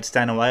reinvigorated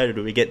Stanaway, or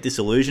do we get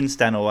disillusioned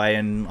Stanaway?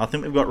 And I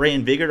think we've got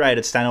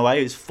reinvigorated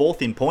Stanaway, who's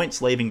 4th in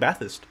points, leaving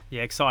Bathurst.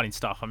 Yeah, exciting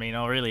stuff. I mean,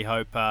 I really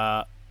hope.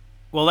 That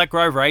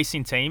Grove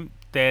Racing team.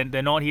 They're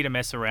not here to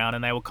mess around,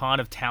 and they were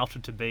kind of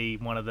touted to be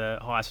one of the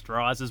highest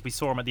risers. We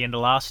saw them at the end of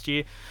last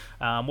year.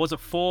 Was it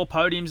 4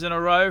 podiums in a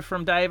row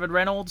from David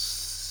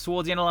Reynolds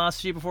towards the end of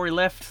last year before he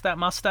left that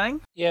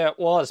Mustang? Yeah, it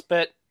was.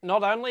 But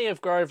not only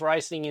have Grove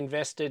Racing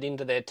invested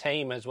into their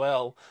team as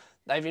well,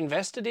 they've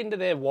invested into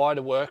their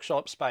wider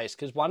workshop space,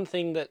 because one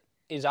thing that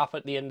is up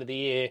at the end of the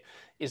year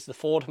is the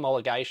Ford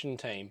homologation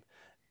team.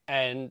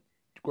 And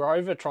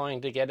Grove are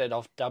trying to get it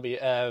off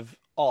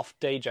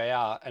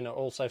DJR, and are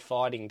also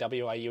fighting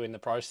WAU in the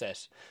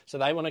process. So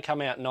they want to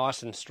come out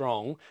nice and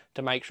strong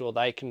to make sure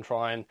they can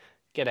try and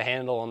get a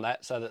handle on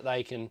that so that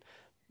they can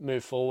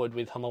move forward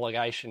with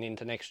homologation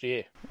into next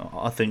year.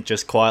 I think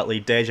just quietly,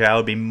 DJR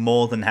would be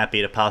more than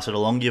happy to pass it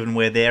along given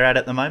where they're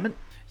at the moment.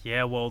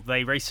 Yeah, well,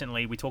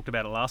 we talked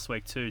about it last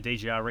week too,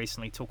 DJR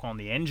recently took on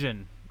the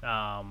engine,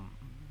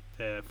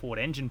 the Ford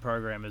engine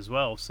program as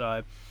well,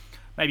 so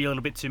maybe a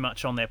little bit too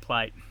much on their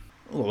plate.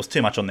 Well, it was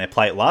too much on their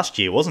plate last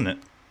year, wasn't it?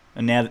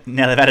 And now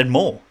they've added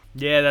more.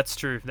 Yeah, that's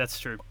true.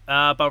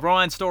 But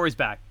Ryan's story's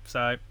back,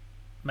 so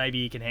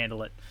maybe he can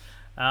handle it.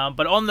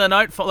 But on the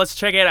note, let's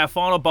check out our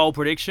final bowl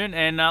prediction,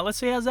 and let's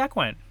see how Zach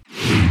went.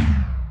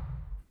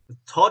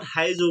 Todd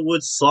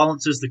Hazelwood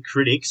silences the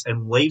critics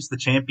and leaves the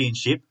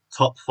championship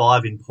top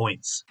 5 in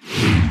points.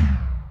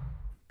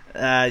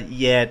 I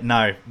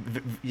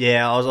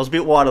was a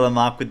bit wide of the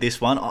mark with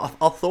this one. I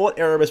thought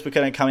Erebus were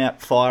going to come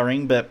out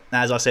firing, but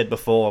as I said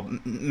before,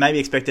 maybe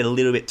expected a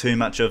little bit too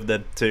much of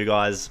the 2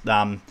 guys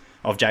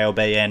of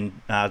JLB and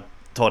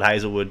Todd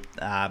Hazelwood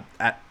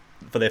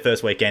for their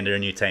first weekend at a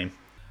new team.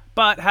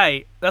 But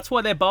hey, that's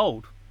why they're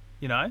bold,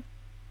 you know?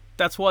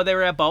 That's why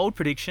they're our bold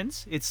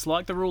predictions. It's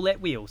like the roulette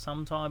wheel.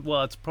 Sometimes,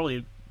 well, it's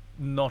probably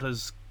not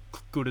as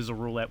good as a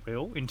roulette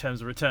wheel in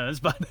terms of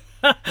returns, but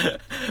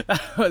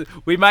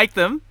we make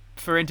them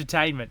for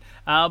entertainment.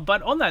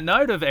 But on that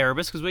note of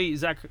Erebus, because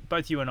Zach,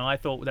 both you and I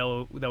thought they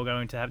were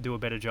going to do a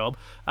better job.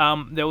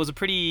 There was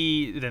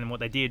than what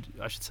they did,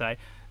 I should say.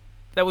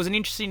 There was an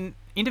interesting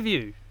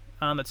interview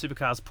that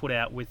Supercars put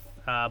out with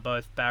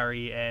both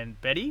Barry and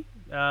Betty.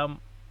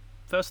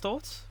 First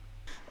thoughts?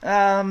 There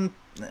are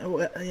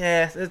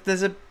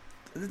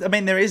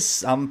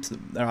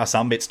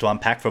some bits to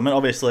unpack from it.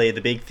 Obviously,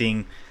 the big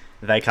thing,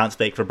 they can't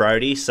speak for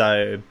Brodie,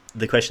 so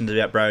the questions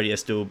about Brodie are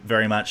still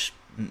very much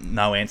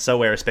no answer.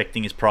 We're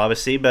respecting his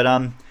privacy,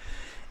 but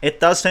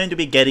it does seem to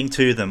be getting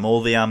to them.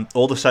 All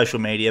the social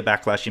media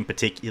backlash in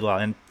particular,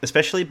 and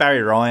especially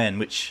Barry Ryan,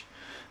 which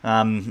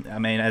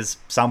as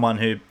someone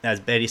who, as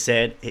Betty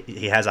said,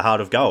 he has a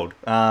heart of gold.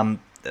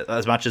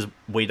 as much as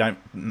we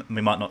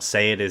might not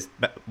see it as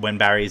when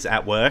Barry's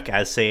at work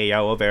as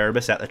CEO of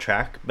Erebus at the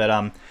track,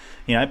 but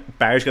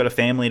Barry's got a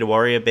family to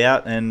worry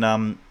about,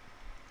 and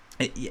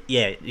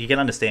you can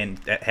understand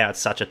how it's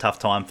such a tough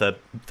time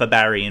for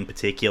Barry in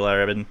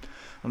particular, and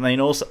I mean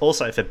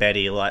also for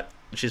Betty. Like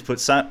she's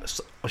put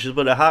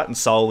her heart and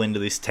soul into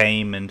this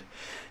team, and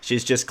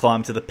she's just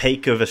climbed to the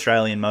peak of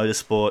Australian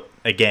motorsport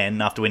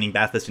again after winning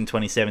Bathurst in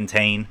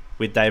 2017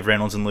 with Dave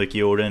Reynolds and Luke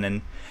Youlden,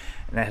 and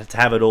to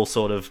have it all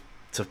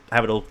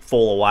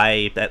fall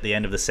away at the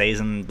end of the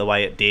season the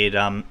way it did.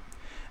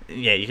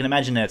 You can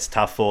imagine that it's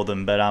tough for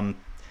them, but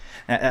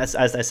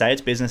as they say,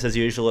 it's business as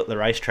usual at the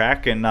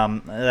racetrack, and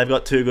they've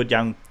got two good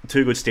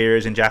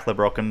steerers in Jack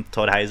LeBrock and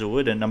Todd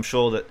Hazelwood, and I'm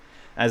sure that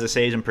as the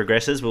season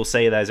progresses, we'll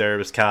see those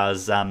Erebus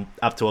cars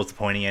up towards the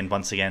pointy end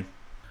once again.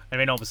 I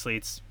mean, obviously,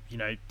 it's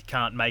you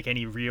can't make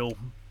any real,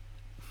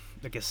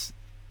 I guess,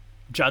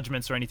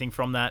 judgments or anything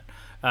from that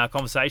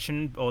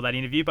conversation or that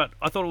interview, but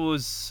I thought it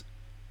was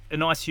a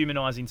nice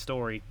humanising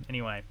story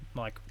anyway,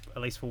 like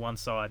at least for one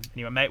side.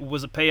 Anyway, mate,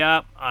 was it PR?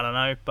 I don't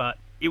know, but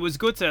it was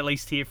good to at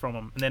least hear from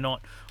them, and they're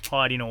not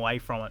hiding away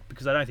from it,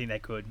 because I don't think they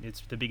could.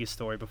 It's the biggest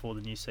story before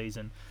the new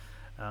season.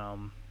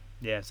 So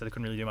they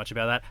couldn't really do much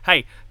about that.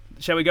 Hey,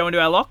 shall we go into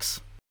our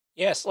locks?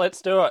 Yes,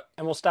 let's do it.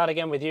 And we'll start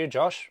again with you,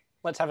 Josh.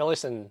 Let's have a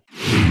listen.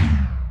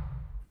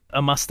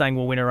 A Mustang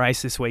will win a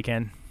race this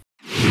weekend.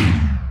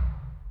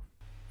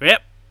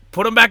 Yep,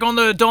 put them back on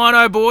the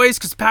dyno, boys,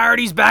 because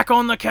parity's back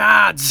on the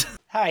cards.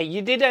 Hey,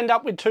 you did end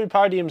up with 2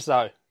 podiums,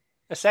 though.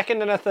 A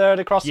second and a third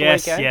across the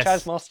weekend. Yes.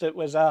 Chaz Mostert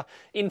was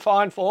in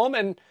fine form,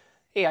 and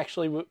he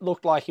actually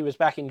looked like he was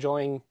back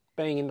enjoying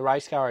being in the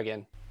race car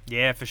again.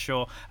 Yeah, for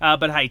sure.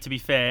 But hey, to be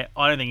fair,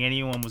 I don't think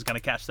anyone was going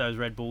to catch those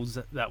Red Bulls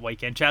that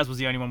weekend. Chaz was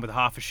the only one with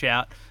half a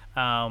shout.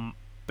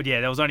 But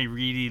yeah, there was only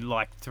really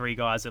like 3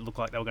 guys that looked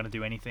like they were going to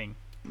do anything.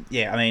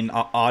 Yeah, I mean,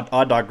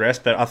 I digress,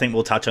 but I think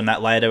we'll touch on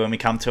that later when we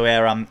come to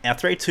our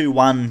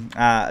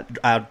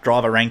 3-2-1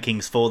 driver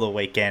rankings for the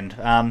weekend.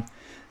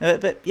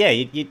 But yeah,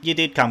 you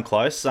did come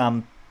close.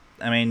 I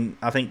mean,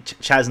 I think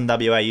Chaz and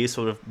WAU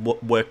sort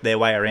of worked their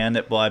way around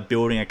it by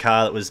building a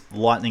car that was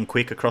lightning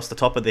quick across the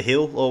top of the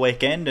hill all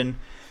weekend, and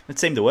it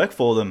seemed to work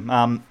for them.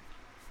 I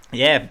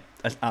hope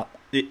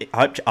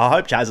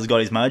Chaz has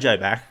got his mojo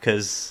back,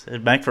 because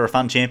it'd make for a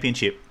fun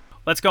championship.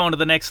 Let's go on to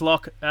the next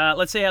lock.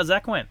 Let's see how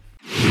Zach went.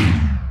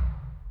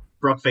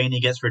 Brock Feeney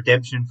gets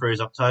redemption for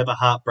his October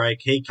heartbreak.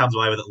 He comes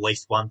away with at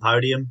least 1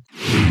 podium.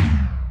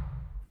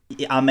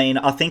 I mean,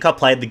 I think I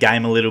played the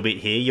game a little bit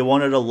here. You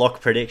wanted a lock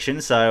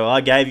prediction, so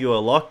I gave you a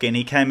lock, and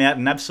he came out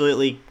and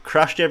absolutely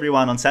crushed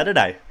everyone on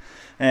Saturday.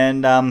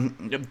 And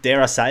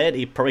dare I say it,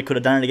 he probably could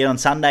have done it again on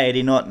Sunday had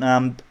he not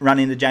run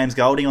into James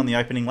Golding on the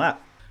opening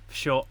lap.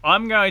 Sure.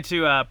 I'm going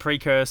to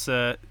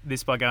precursor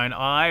this by going,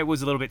 I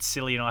was a little bit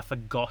silly and I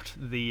forgot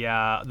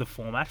the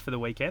format for the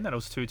weekend. That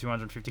was 2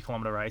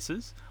 250-kilometre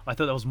races. I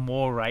thought there was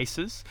more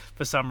races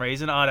for some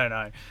reason. I don't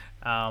know.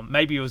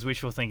 Maybe it was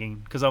wishful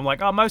thinking, because I'm like,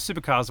 most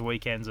Supercars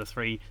weekends are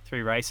three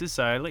races.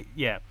 So,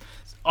 yeah.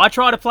 I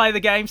try to play the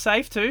game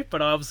safe too,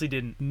 but I obviously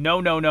didn't.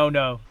 No.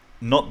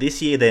 Not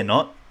this year, they're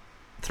not.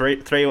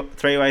 Three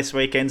race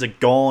weekends are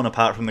gone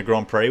apart from the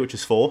Grand Prix, which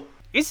is 4.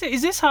 Is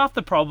this half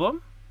the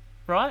problem?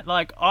 Right?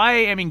 Like, I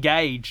am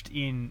engaged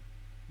in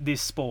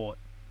this sport,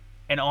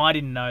 and I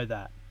didn't know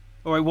that.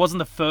 Or it wasn't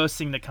the first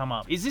thing that come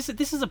up. This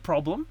is a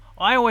problem?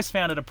 I always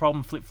found it a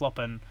problem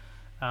flip-flopping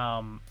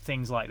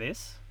things like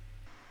this.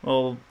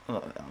 Well,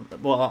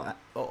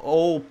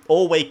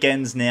 all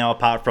weekends now,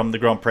 apart from the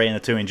Grand Prix and the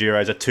 2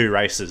 Enduros, are 2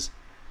 races.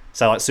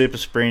 So, like Super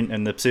Sprint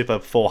and the Super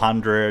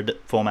 400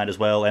 format as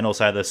well, and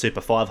also the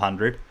Super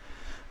 500.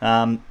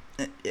 I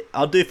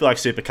do feel like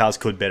Supercars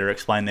could better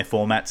explain their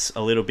formats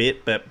a little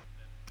bit, but...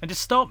 And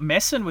just stop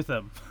messing with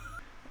them.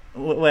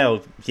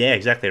 Well, yeah,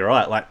 exactly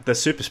right. Like, the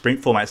Super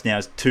Sprint formats now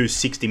is 2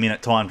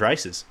 60-minute timed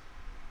races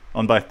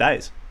on both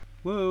days.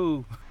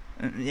 Woo.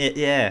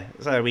 Yeah.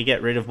 So we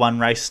get rid of 1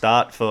 race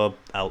start for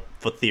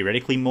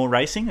theoretically more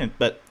racing,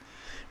 but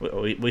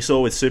we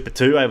saw with Super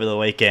 2 over the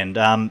weekend.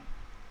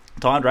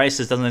 Timed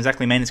races doesn't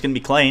exactly mean it's going to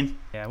be clean.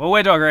 Yeah, well,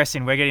 we're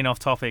digressing. We're getting off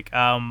topic.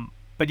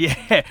 But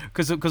yeah,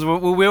 because we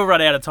will run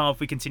out of time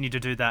if we continue to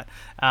do that.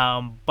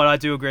 But I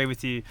do agree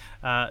with you.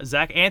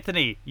 Zach,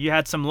 Anthony, you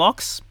had some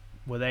locks.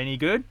 Were they any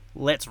good?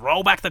 Let's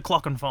roll back the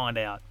clock and find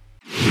out.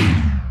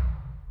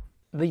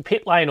 The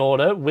pit lane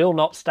order will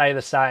not stay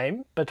the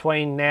same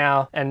between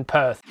now and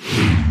Perth.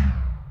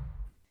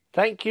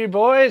 Thank you,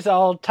 boys.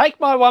 I'll take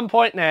my 1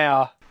 point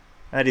now.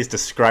 That is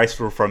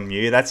disgraceful from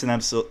you. That's an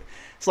absolute...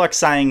 It's like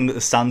saying that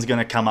the sun's going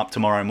to come up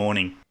tomorrow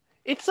morning.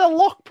 It's a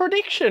lock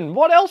prediction.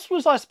 What else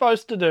was I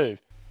supposed to do?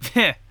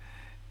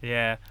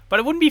 Yeah, but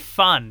it wouldn't be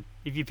fun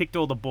if you picked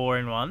all the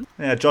boring ones.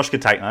 Yeah, Josh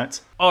could take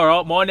notes. All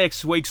right, my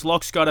next week's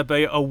lock's got to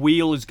be a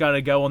wheel is going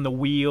to go on the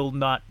wheel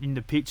nut in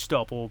the pit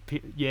stop.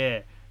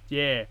 Yeah,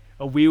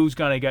 a wheel's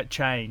going to get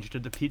changed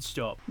at the pit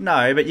stop.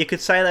 No, but you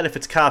could say that if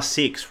it's car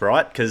 6,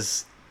 right?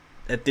 Because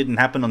it didn't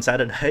happen on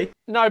Saturday.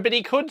 No, but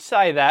he could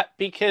say that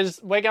because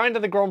we're going to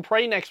the Grand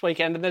Prix next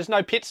weekend and there's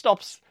no pit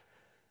stops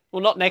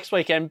Well, not next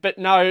weekend, but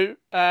no,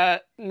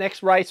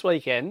 next race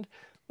weekend.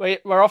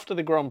 We're off to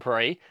the Grand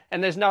Prix,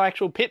 and there's no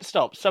actual pit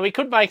stops, so we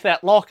could make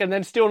that lock and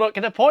then still not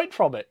get a point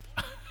from it.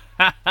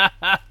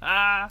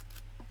 I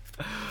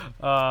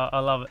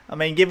love it. I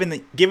mean, given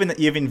that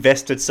you've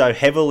invested so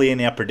heavily in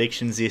our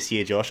predictions this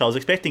year, Josh, I was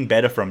expecting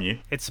better from you.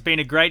 It's been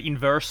a great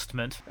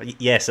investment.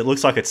 Yes, it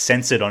looks like it's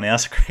censored on our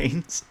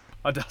screens.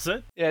 Oh, does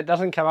it? Yeah, it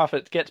doesn't come up,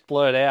 it gets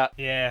blurred out.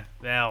 Yeah,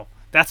 now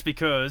that's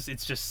because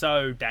it's just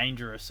so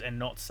dangerous and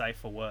not safe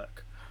for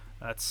work.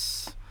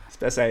 It's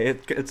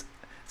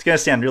going to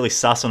sound really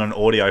sus on an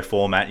audio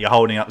format. You're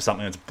holding up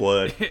something that's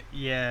blurred.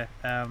 Yeah.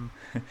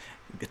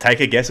 Take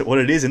a guess at what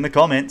it is in the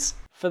comments.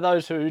 For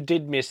those who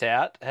did miss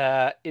out,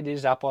 it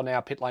is up on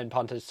our Pitlane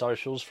Punters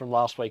socials from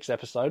last week's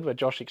episode where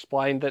Josh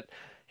explained that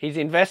he's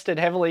invested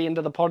heavily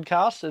into the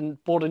podcast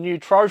and bought a new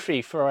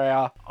trophy for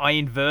our... I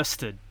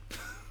invested.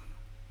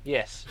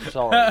 Yes,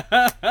 sorry.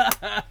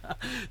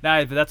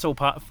 No, but that's all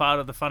part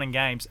of the fun and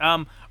games.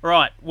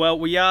 Right, well,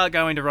 we are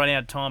going to run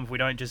out of time if we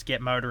don't just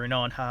get motoring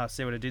on.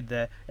 See what I did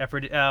there. Our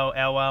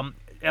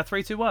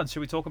 3-2-1. Should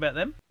we talk about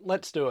them?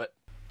 Let's do it.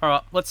 All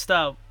right, let's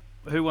start.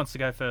 Who wants to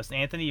go first?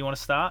 Anthony, you want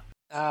to start?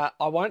 I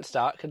won't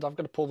start because I've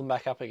got to pull them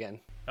back up again.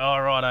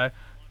 All righto.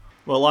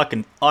 Well,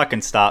 I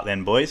can start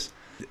then, boys.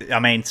 I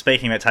mean,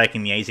 speaking about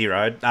taking the easy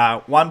road,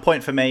 1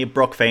 point for me.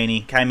 Brock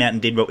Feeney came out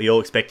and did what we all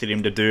expected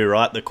him to do,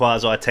 right? The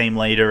quasi team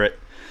leader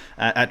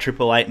at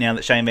Triple Eight. Now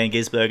that Shane van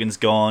Gisbergen's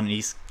gone,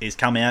 he's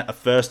come out a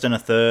first and a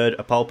third,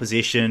 a pole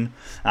position.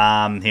 He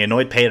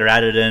annoyed Peter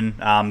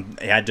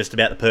Adderton. He had just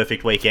about the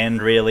perfect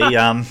weekend, really.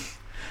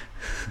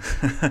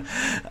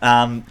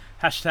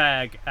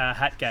 Hashtag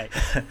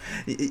Hatgate.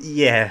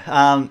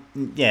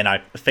 No.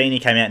 Feeney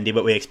came out and did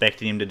what we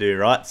expected him to do,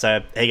 right?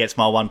 So he gets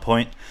my 1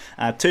 point.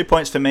 2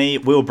 points for me.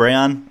 Will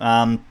Brown,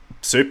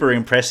 super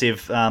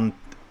impressive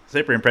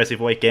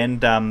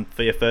weekend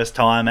for your first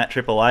time at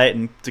Triple Eight,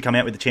 and to come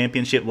out with the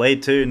championship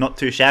lead too, not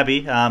too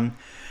shabby.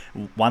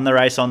 Won the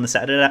race on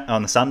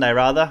the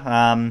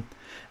Sunday.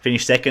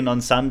 Finished second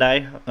on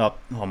Sunday. Oh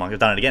my God, I've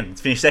done it again.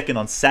 Finished second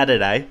on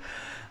Saturday.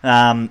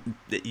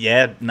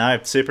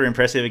 Super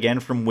impressive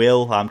again from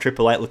Will.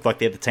 Triple Eight looked like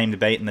they had the team to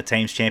beat in the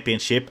team's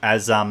championship,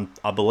 as I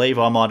believe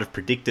I might have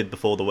predicted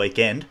before the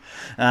weekend.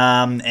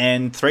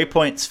 And 3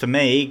 points for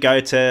me go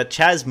to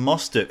Chaz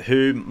Mostert,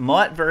 who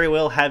might very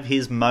well have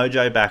his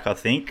mojo back, I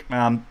think.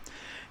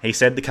 He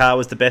said the car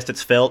was the best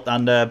it's felt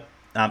under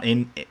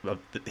in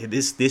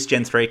this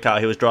Gen 3 car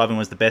he was driving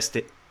was the best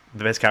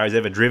car he's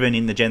ever driven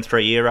in the Gen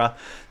 3 era.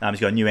 He's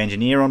got a new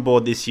engineer on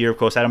board this year. Of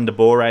course, Adam de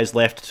Boer's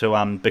left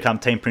to become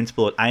team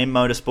principal at AIM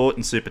Motorsport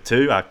in Super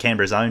 2,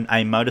 Canberra's own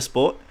AIM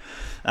Motorsport.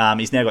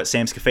 He's now got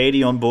Sam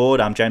Scafidi on board,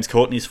 James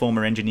Courtney's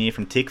former engineer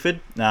from Tickford.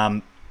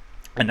 And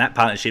that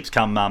partnership's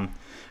come out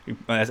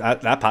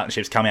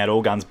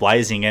all guns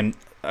blazing. And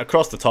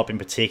across the top in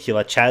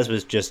particular, Chaz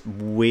was just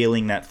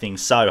wheeling that thing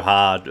so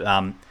hard.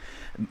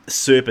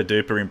 Super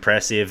duper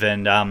impressive.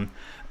 And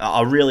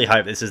I really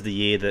hope this is the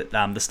year that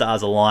the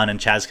stars align and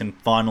Chaz can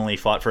finally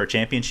fight for a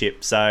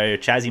championship. So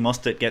Chazzy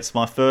Mostert gets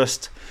my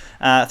first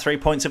 3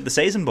 points of the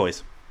season,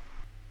 boys.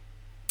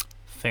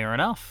 Fair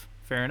enough.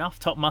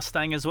 Top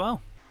Mustang as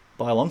well.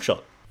 By a long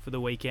shot. For the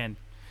weekend.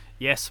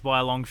 Yes, by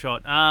a long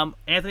shot.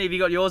 Anthony, have you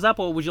got yours up,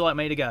 or would you like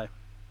me to go?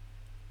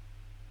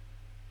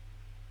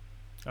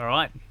 All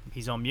right.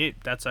 He's on mute.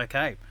 That's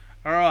okay.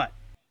 All right.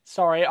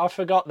 Sorry, I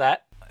forgot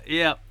that.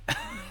 Yeah.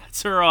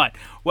 That's all right.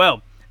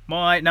 Well,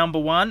 my number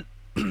one...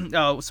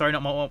 not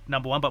my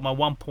number one, but my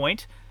 1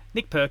 point.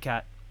 Nick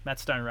Percat, Matt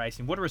Stone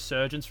Racing. What a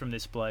resurgence from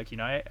this bloke, you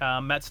know.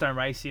 Matt Stone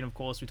Racing, of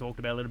course, we talked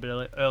about a little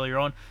bit earlier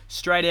on.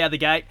 Straight out of the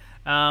gate.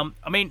 I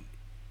mean,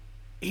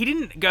 he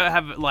didn't go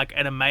have like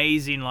an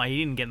amazing, he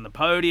didn't get in the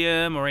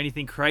podium or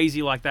anything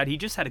crazy like that. He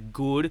just had a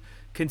good,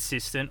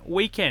 consistent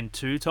weekend.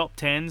 2 top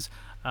 10s,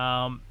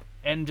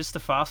 and just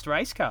a fast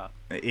race car.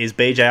 Is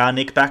BJR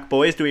Nick back,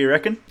 boys, do you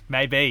reckon?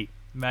 Maybe.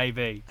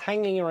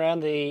 Hanging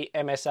around the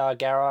MSR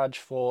garage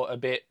for a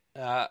bit,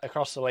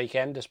 across the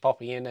weekend, just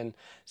popping in and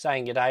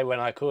saying g'day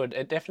when I could.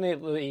 It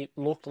definitely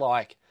looked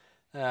like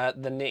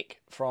the Nick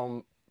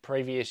from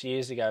previous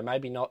years ago.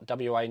 Maybe not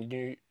WAU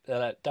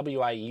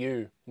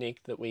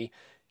Nick that we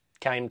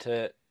came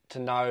to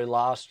know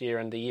last year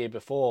and the year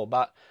before,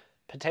 but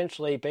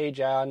potentially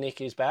BJR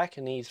Nick is back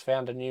and he's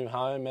found a new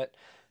home at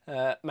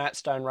Matt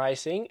Stone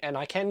Racing. And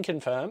I can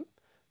confirm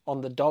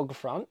on the dog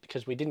front,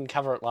 because we didn't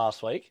cover it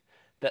last week,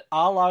 that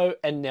Arlo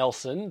and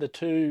Nelson, the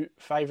two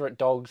favourite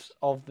dogs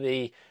of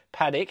the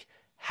paddock,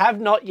 have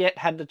not yet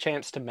had the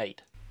chance to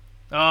meet.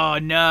 Oh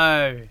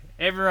no!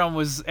 Everyone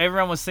was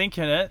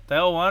thinking it. They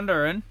were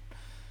wondering.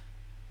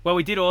 Well,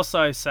 we did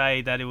also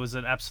say that it was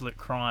an absolute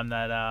crime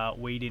that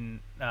we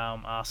didn't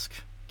ask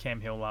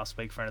Cam Hill last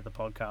week, friend of the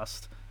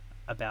podcast,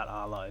 about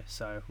Arlo.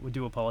 So we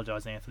do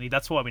apologise, Anthony.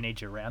 That's why we need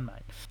you around,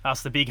 mate.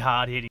 Ask the big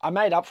hard-hitting. I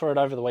made up for it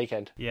over the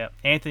weekend. Yeah,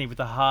 Anthony with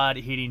the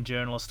hard-hitting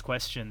journalist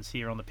questions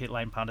here on the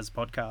Pitlane Punters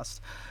Podcast.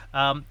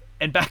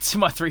 And back to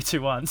my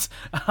 3-2-1s.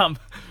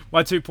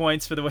 My 2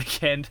 points for the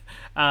weekend.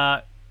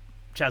 Chaz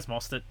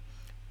Mostert.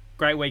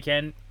 great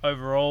weekend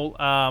overall.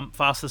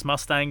 Fastest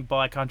Mustang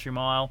by a country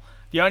mile.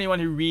 The only one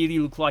who really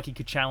looked like he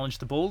could challenge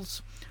the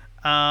Bulls.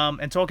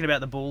 And talking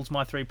about the Bulls,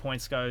 my 3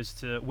 points goes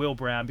to Will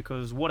Brown,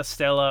 because what a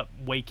stellar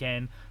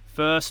weekend.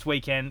 First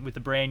weekend with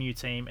the brand new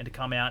team, and to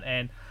come out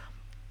and,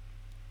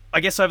 I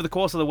guess over the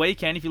course of the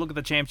weekend, if you look at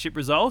the championship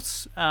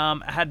results,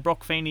 had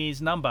Brock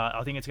Feeney's number.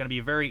 I think it's going to be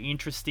a very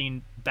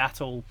interesting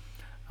battle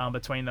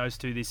between those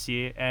two this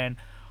year. And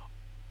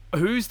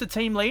who's the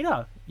team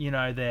leader,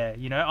 there?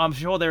 I'm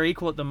sure they're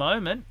equal at the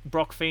moment.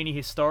 Brock Feeney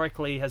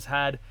historically has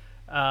had,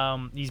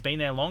 he's been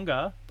there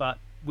longer, but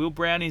Will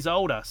Brown is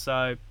older.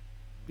 So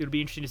it'll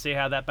be interesting to see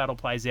how that battle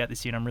plays out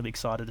this year, and I'm really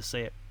excited to see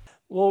it.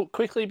 Well,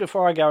 quickly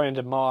before I go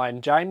into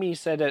mine, Jamie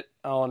said it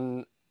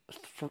on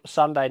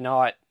Sunday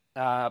night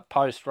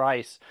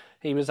post-race.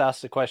 He was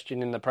asked a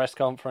question in the press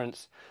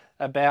conference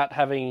about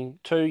having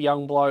two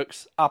young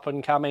blokes up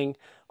and coming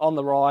on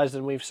the rise,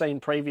 and we've seen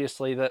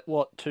previously that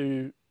what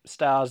two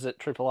stars at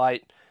Triple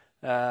Eight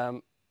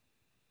who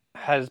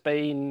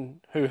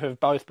have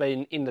both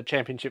been in the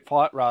championship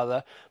fight,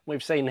 rather.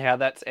 We've seen how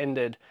that's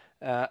ended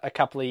a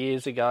couple of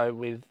years ago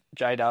with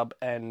J-Dub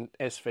and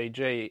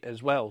SVG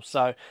as well.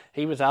 So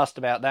he was asked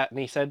about that, and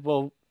he said,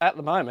 well, at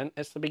the moment,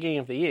 it's the beginning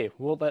of the year.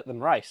 We'll let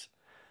them race.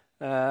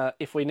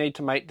 If we need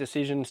to make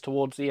decisions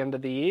towards the end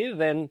of the year,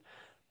 then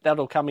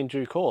that'll come in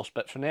due course.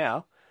 But for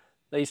now,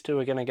 these two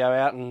are going to go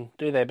out and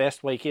do their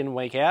best week in,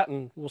 week out,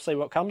 and we'll see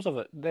what comes of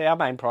it. Our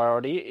main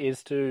priority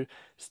is to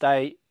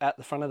stay at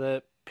the front of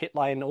the pit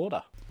lane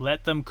order.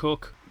 Let them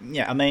cook.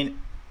 Yeah, I mean,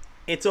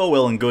 it's all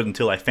well and good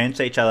until they fence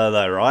each other,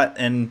 though, right?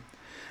 And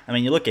I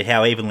mean, you look at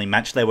how evenly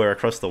matched they were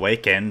across the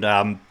weekend.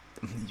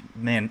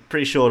 Man,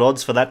 pretty short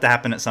odds for that to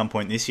happen at some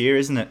point this year,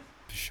 isn't it?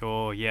 For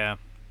sure, yeah.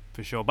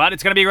 For sure. But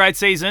it's going to be a great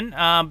season.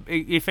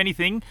 If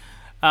anything,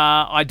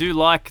 I do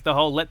like the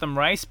whole let them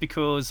race,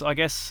 because I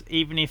guess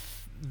even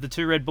if the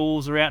two Red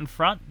Bulls are out in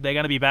front, they're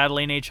going to be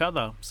battling each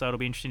other. So it'll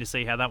be interesting to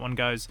see how that one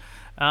goes.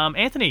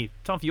 Anthony,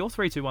 time for your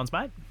 3, 2, 1s,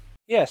 mate.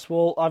 Yes,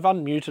 well, I've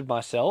unmuted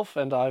myself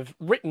and I've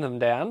written them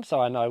down so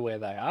I know where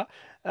they are.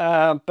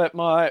 But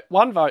my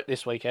one vote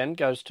this weekend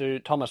goes to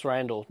Thomas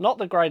Randall. Not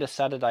the greatest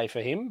Saturday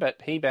for him,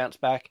 but he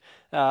bounced back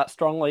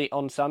strongly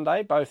on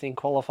Sunday, both in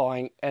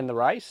qualifying and the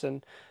race,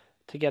 and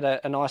to get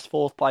a nice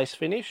fourth place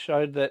finish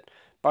showed that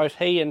both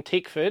he and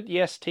Tickford,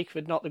 yes,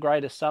 Tickford not the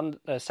greatest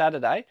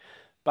Saturday,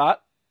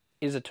 but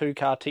is a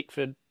 2-car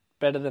Tickford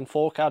better than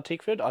 4-car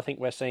Tickford? I think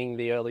we're seeing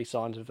the early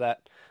signs of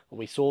that.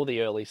 We saw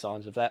the early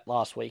signs of that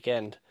last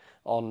weekend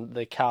on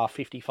the car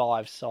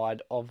 55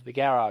 side of the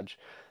garage.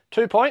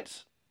 2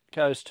 points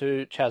goes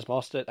to Chaz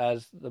Mostert,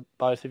 as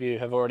both of you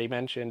have already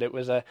mentioned. It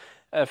was a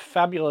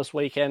fabulous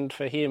weekend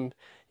for him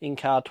in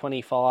car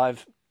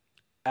 25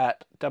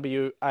 at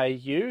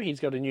WAU. He's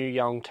got a new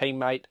young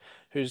teammate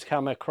who's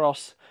come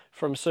across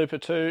from Super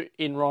 2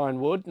 in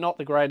Ryan Wood. Not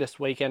the greatest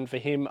weekend for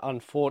him,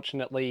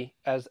 unfortunately,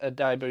 as a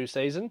debut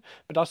season,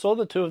 but I saw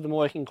the two of them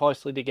working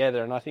closely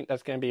together, and I think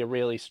that's going to be a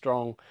really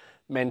strong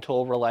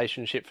mentor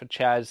relationship for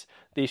Chaz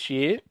this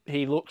year.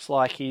 He looks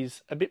like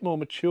he's a bit more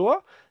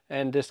mature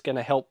and just going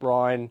to help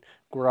Ryan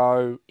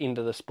grow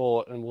into the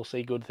sport, and we'll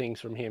see good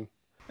things from him.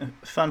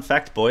 Fun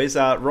fact, boys,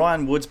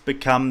 Ryan Wood's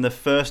become the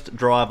first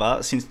driver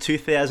since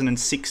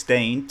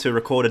 2016 to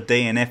record a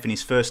DNF in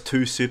his first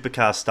 2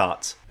 supercar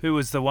starts. Who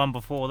was the one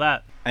before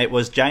that? It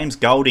was James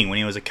Golding when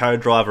he was a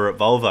co-driver at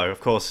Volvo.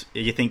 Of course,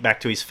 you think back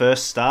to his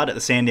first start at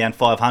the Sandown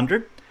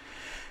 500.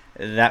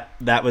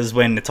 That was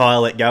when the tyre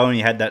let go and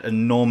he had that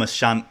enormous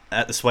shunt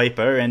at the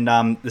sweeper, and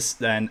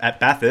at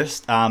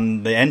Bathurst,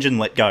 the engine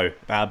let go,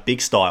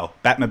 big style,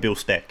 Batmobile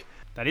spec.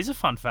 That is a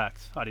fun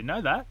fact. I didn't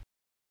know that.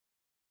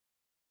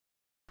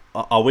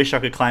 I wish I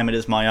could claim it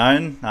as my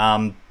own.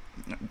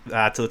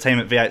 To the team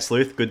at V8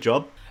 Sleuth, good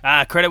job.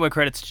 Credit where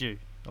credit's due.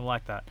 I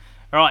like that.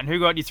 All right, and who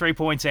got your 3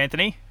 points,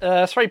 Anthony?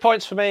 3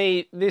 points for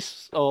me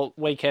this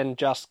weekend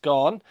just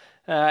gone.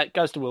 It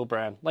goes to Will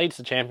Brown. Leads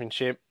the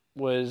championship,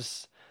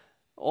 was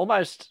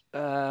almost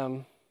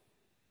not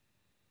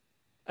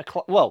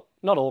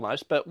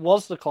almost, but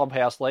was the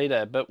clubhouse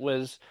leader, but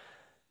was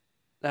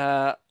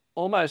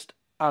almost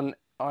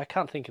I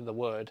can't think of the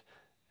word.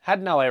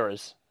 Had no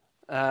errors.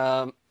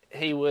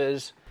 He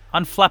was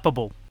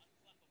unflappable.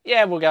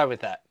 Yeah, we'll go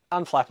with that.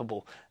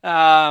 Unflappable.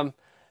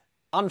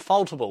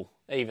 Unfaultable,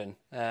 even.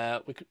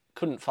 We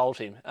couldn't fault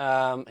him.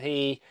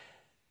 He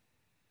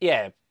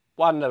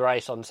won the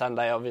race on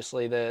Sunday,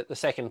 obviously, the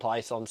second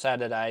place on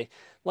Saturday.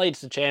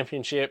 Leads the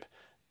championship.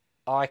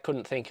 I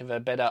couldn't think of a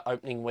better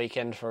opening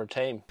weekend for a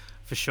team.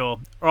 For sure.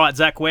 All right,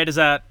 Zach, where does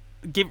that...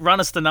 Run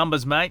us the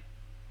numbers, mate.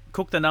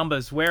 Cook the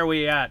numbers. Where are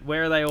we at?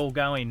 Where are they all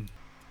going?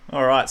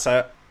 All right,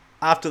 so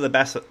after the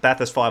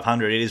Bathurst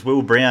 500, it is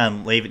Will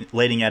Brown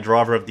leading our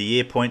Driver of the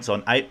Year, points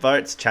on 8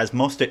 votes. Chaz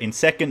Mostert in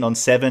second on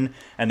 7,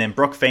 and then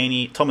Brock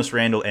Feeney, Thomas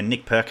Randall, and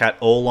Nick Percat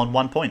all on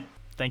 1 point.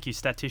 Thank you,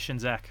 statistician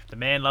Zach. The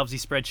man loves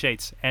his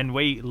spreadsheets, and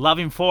we love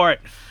him for it.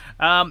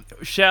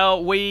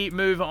 Shall we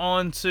move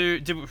on to...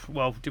 do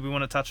we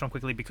want to touch on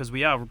quickly, because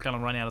we are going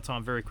to run out of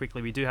time very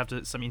quickly. We do have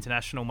some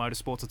international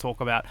motorsport to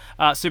talk about.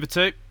 Super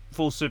 2,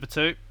 full Super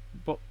 2.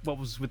 what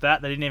was with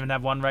that? They didn't even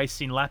have one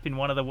racing lap in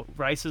one of the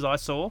races I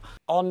saw.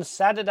 On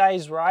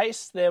Saturday's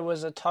race, there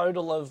was a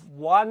total of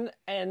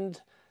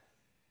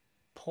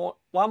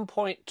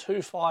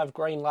 1.25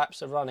 green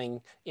laps of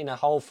running in a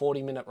whole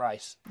 40-minute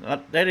race.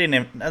 They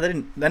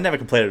never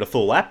completed a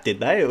full lap, did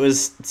they? It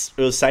was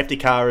safety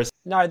cars.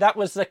 No, that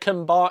was the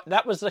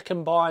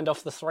combined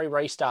off the 3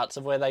 restarts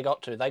of where they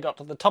got to. They got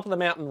to the top of the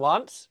mountain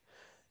once,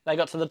 they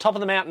got to the top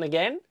of the mountain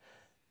again,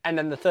 and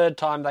then the third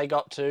time they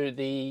got to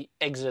the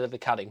exit of the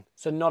cutting.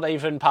 So not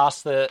even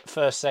past the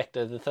first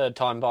sector the third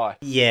time by.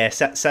 Yeah,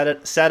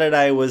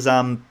 Saturday was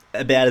about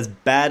as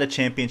bad a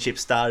championship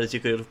start as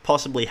you could have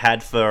possibly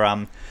had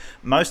for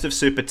most of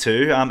Super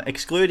 2,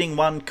 excluding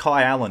one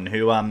Kai Allen,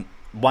 who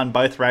won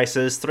both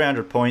races,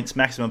 300 points,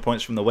 maximum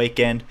points from the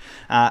weekend.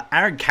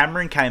 Aaron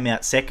Cameron came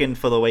out second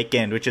for the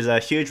weekend, which is a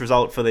huge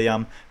result for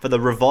the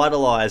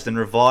revitalised and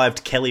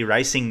revived Kelly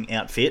Racing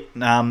outfit.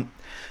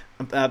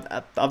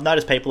 I've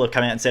noticed people have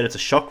come out and said it's a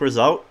shock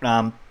result.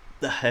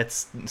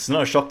 It's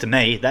not a shock to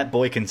me. That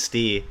boy can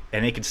steer,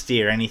 and he can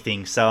steer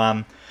anything.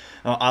 So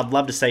I'd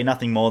love to see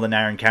nothing more than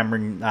Aaron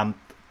Cameron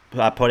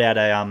put up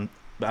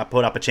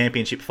a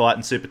championship fight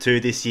in Super 2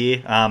 this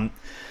year.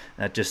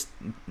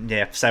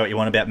 Say what you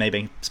want about me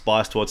being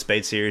biased towards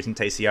Speed Series and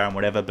TCR and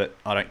whatever, but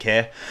I don't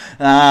care.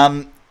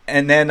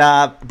 And then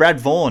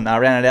Brad Vaughan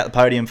rounded out the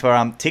podium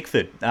for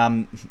Tickford.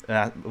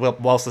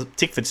 Whilst the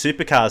Tickford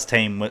Supercars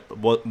team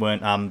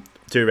weren't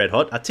too red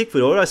hot,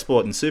 Tickford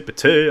Autosport in Super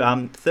 2,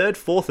 3rd,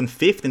 4th and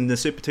 5th in the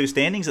Super 2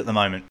 standings at the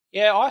moment.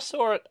 Yeah, I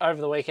saw it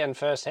over the weekend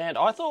firsthand.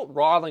 I thought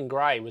Rylan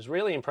Gray was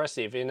really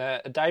impressive in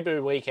a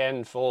debut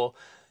weekend for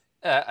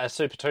a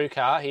Super 2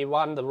 car. He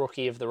won the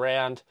Rookie of the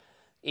Round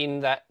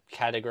in that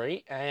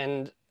category,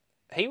 and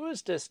he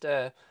was just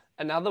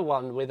another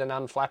one with an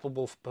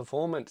unflappable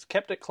performance.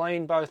 Kept it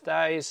clean both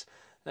days,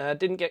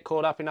 didn't get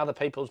caught up in other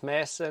people's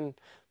mess, and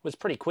was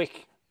pretty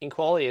quick in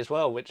quality as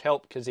well, which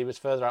helped because he was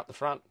further up the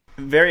front.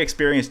 Very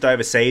experienced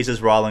overseas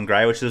as Rylan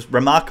Gray, which is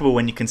remarkable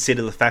when you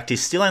consider the fact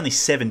he's still only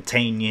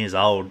 17 years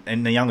old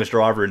and the youngest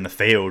driver in the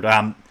field.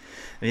 I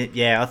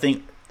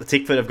think the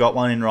Tickford have got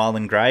one in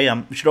Rylan Gray.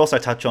 We should also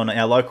touch on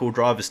our local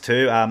drivers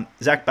too.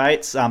 Zach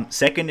Bates,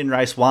 second in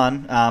race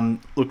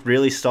 1, looked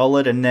really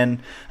solid, and then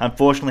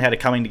unfortunately had a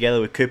coming together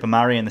with Cooper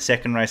Murray in the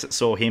second race that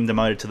saw him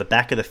demoted to the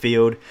back of the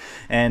field.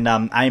 And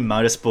AIM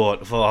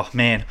Motorsport, oh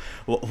man,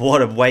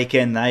 what a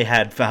weekend they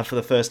had for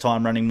the first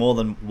time, running more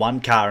than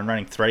one car and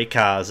running 3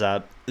 cars.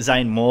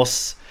 Zane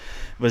Morse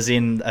was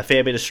in a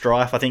fair bit of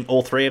strife. I think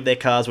all 3 of their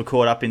cars were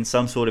caught up in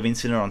some sort of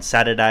incident on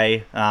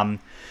Saturday.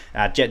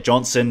 Jet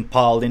Johnson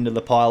piled into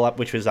the pile-up,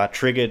 which was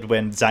triggered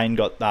when Zane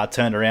got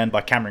turned around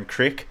by Cameron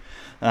Crick.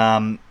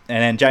 And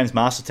then James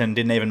Masterton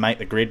didn't even make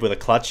the grid with a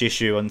clutch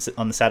issue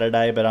on the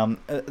Saturday, but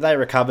they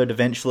recovered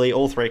eventually.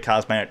 All 3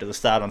 cars made it to the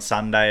start on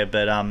Sunday,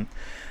 but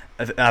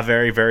a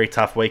very, very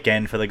tough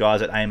weekend for the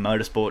guys at AIM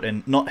Motorsport,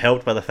 and not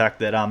helped by the fact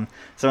that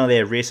some of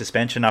their rear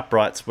suspension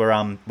uprights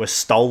were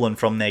stolen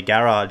from their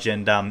garage,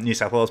 and New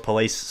South Wales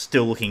Police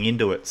still looking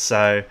into it.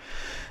 So,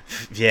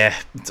 yeah,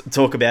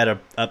 talk about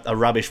a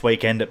rubbish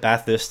weekend at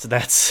Bathurst.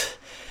 That's...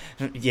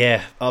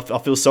 Yeah, I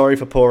feel sorry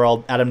for poor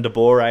old Adam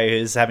DeBore,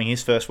 who's having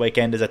his first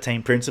weekend as a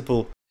team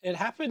principal. It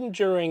happened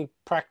during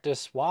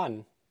practice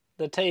 1.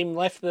 The team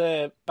left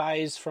the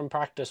bays from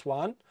practice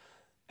 1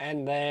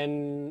 and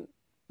then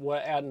were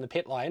out in the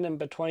pit lane, and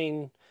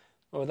between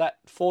that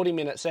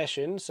 40-minute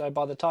session, so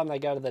by the time they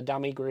go to the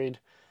dummy grid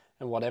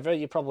and whatever,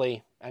 you're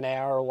probably an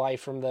hour away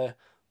from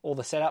all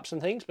the setups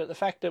and things. But the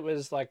fact it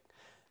was like,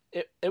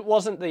 it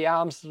wasn't the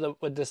arms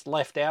that were just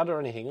left out or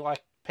anything.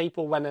 Like,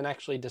 people went and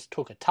actually just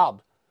took a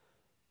tub.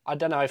 I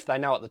don't know if they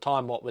know at the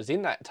time what was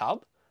in that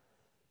tub,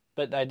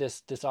 but they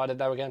just decided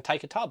they were going to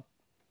take a tub.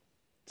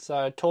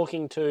 So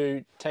talking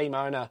to team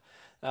owner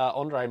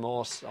Andre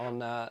Morse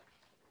on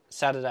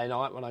Saturday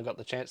night when I got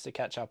the chance to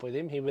catch up with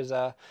him, he was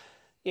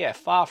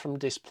far from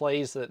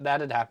displeased that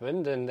had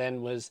happened, and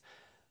then was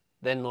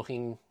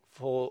looking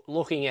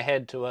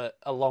ahead to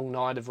a long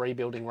night of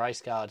rebuilding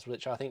race cars,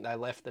 which I think they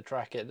left the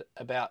track at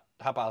about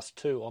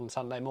 2:30 on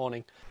Sunday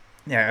morning.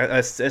 Yeah,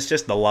 it's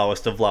just the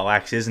lowest of low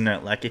acts, isn't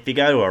it? Like, if you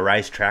go to a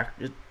racetrack,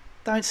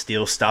 don't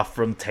steal stuff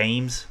from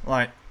teams.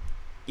 Like,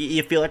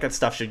 you feel like that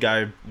stuff should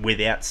go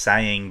without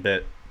saying,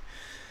 but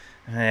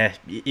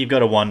you've got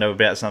to wonder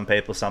about some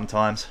people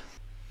sometimes.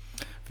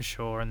 For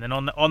sure. And then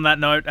on that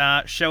note,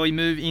 shall we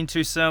move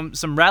into some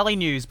rally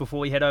news before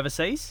we head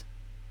overseas?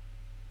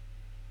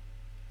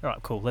 All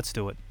right, cool. Let's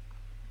do it.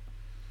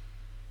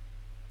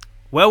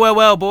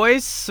 Well,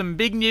 boys. Some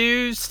big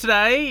news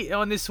today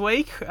on this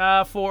week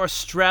for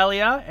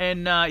Australia.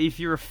 And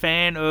if you're a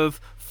fan of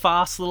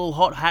fast little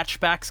hot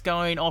hatchbacks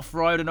going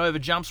off-road and over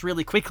jumps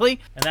really quickly,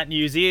 and that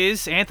news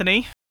is,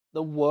 Anthony,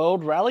 the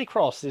World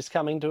Rallycross is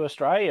coming to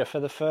Australia for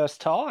the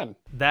first time.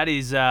 That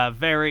is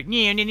very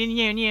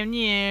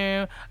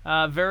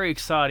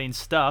exciting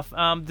stuff.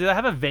 Do they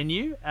have a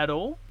venue at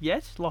all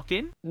yet locked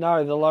in?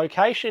 No, the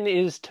location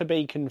is to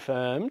be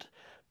confirmed,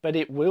 but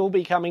it will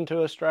be coming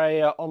to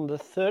Australia on the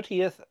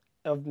 30th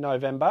of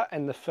November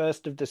and the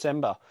 1st of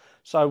December.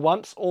 So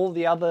once all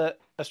the other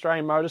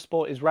Australian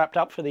motorsport is wrapped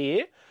up for the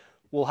year,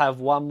 we'll have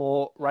one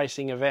more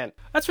racing event.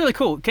 That's really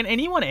cool. Can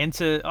anyone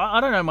enter?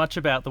 I don't know much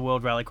about the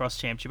World Rallycross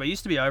Championship. I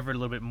used to be over it a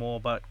little bit more,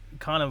 but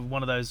kind of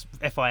one of those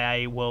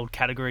FIA world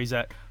categories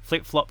that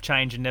flip-flop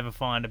change and never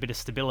find a bit of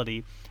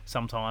stability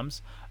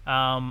sometimes.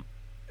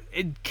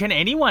 Can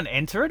anyone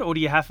enter it, or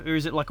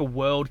is it like a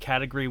world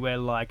category where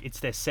like it's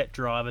their set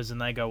drivers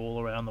and they go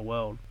all around the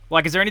world?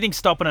 Like, is there anything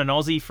stopping an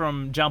Aussie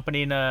from jumping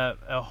in a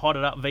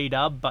hotted up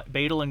V-dub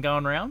Beetle and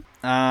going around?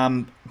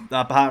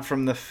 Apart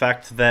from the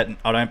fact that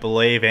I don't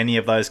believe any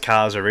of those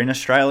cars are in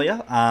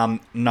Australia,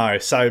 no.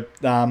 So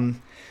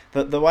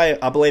the way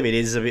I believe it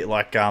is a bit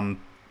like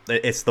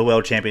it's the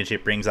World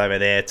Championship brings over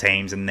their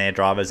teams and their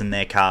drivers and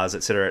their cars,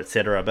 etc.,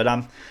 etc.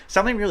 But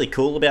something really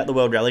cool about the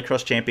World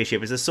Rallycross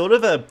Championship is it's sort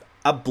of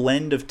a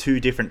blend of two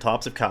different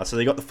types of cars. So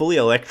they got the fully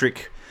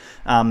electric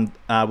World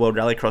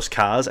Rallycross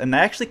cars, and they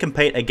actually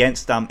compete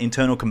against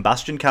internal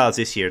combustion cars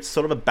this year. It's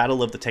sort of a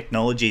battle of the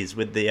technologies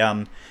with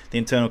the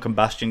internal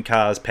combustion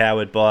cars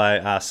powered by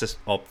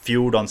or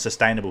fueled on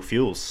sustainable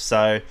fuels.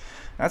 So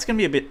that's going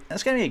to be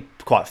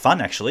quite fun,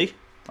 actually,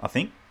 I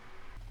think.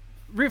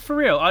 For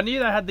real, I knew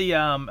they had the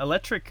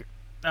electric,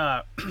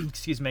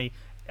 rallycross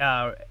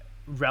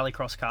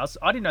cars.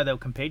 I didn't know they were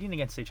competing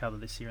against each other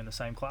this year in the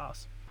same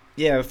class.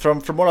 Yeah,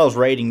 from what I was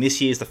reading,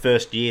 this year's the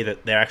first year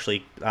that they're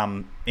actually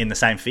in the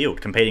same field,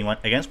 competing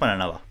against one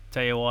another.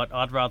 Tell you what,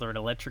 I'd rather an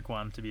electric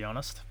one, to be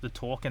honest. The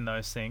torque in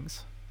those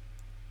things.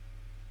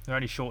 They're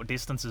only short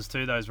distances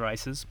too, those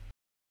races.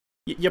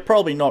 You're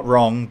probably not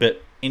wrong,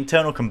 but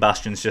internal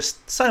combustion's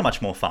just so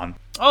much more fun.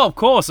 Oh, of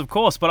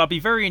course, but I'd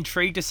be very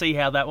intrigued to see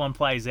how that one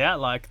plays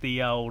out, like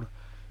the old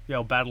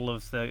battle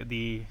of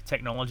the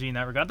technology in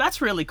that regard.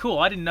 That's really cool.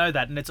 I didn't know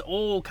that, and it's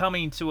all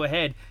coming to a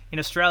head in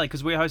Australia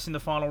because we're hosting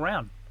the final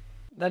round.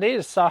 That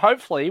is. So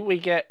hopefully we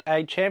get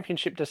a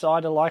championship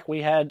decider like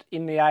we had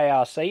in the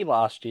ARC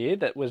last year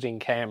that was in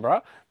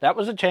Canberra. That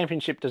was a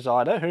championship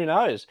decider. Who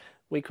knows?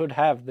 We could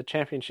have the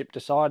championship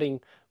deciding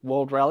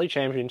World Rally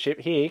Championship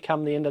here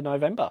come the end of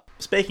November.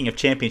 Speaking of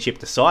championship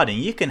deciding,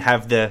 you can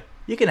have the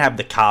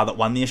car that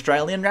won the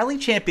Australian Rally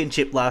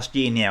Championship last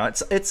year now.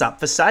 It's up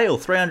for sale,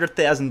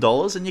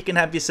 $300,000, and you can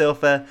have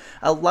yourself a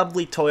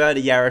lovely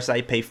Toyota Yaris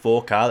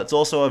AP4 car that's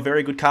also a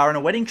very good car in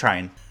a wedding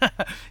train.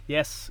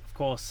 Yes, of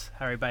course.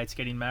 Harry Bates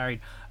getting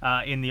married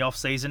in the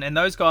off-season, and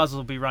those guys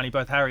will be running,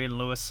 both Harry and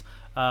Lewis,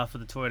 for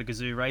the Toyota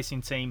Gazoo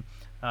racing team.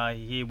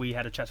 Here we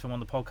had a chat to them on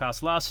the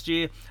podcast last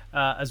year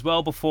as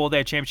well before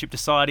their championship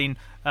deciding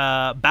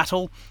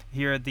battle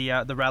here at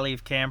the Rally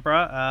of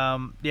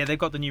Canberra. They've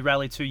got the new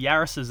Rally 2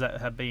 Yarises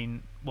that have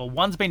been, well,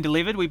 one's been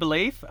delivered, we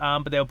believe,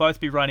 but they'll both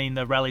be running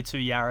the Rally 2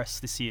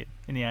 Yaris this year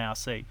in the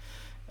ARC,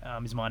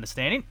 is my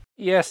understanding.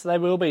 Yes, they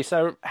will be.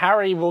 So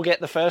Harry will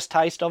get the first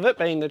taste of it,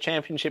 being the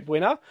championship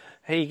winner.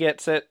 He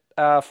gets it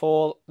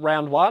for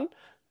round one,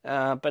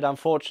 but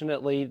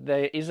unfortunately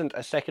there isn't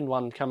a second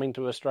one coming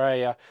to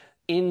Australia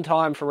in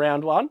time for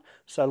round one,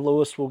 so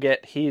Lewis will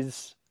get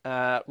his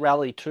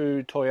Rally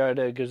 2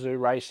 Toyota Gazoo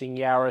Racing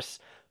Yaris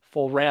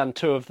for round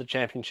two of the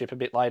championship a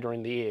bit later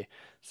in the year.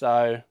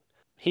 So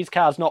his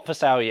car's not for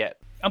sale yet.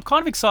 I'm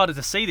kind of excited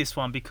to see this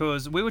one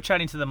because we were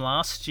chatting to them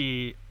last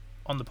year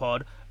on the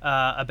pod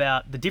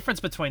about the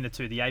difference between the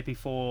two, the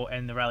AP4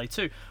 and the Rally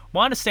 2.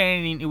 My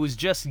understanding, it was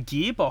just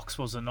gearbox,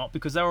 was it not?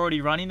 Because they were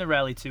already running the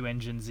Rally 2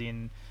 engines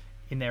in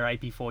their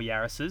AP4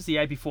 Yarises. The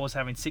AP4 is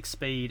having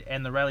 6-speed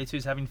and the Rally 2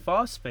 is having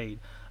 5-speed.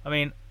 I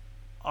mean,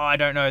 I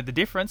don't know the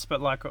difference, but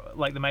like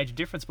the major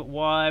difference, but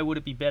why would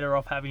it be better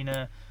off having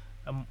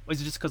is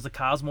it just because the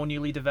car's more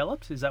newly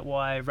developed? Is that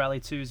why Rally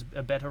 2 is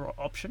a better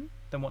option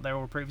than what they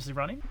were previously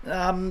running?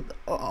 I'm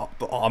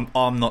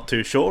not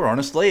too sure,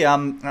 honestly.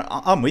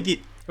 I'm with you.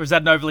 Or is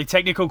that an overly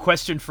technical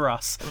question for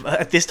us?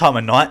 At this time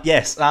of night,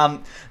 yes.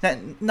 No,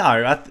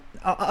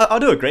 I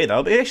do agree, though.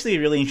 It'll be actually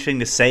really interesting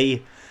to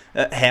see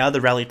how the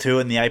Rally 2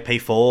 and the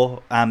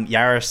AP4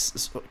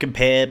 Yaris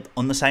compare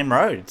on the same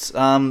roads.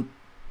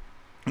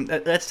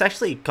 That's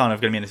actually kind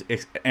of going to be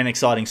an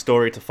exciting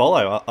story to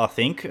follow, I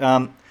think.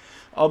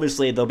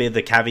 Obviously, there'll be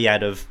the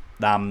caveat of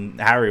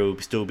Harry will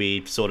still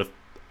be sort of,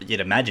 you'd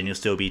imagine, he'll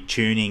still be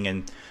tuning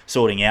and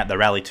sorting out the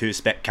Rally 2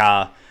 spec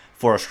car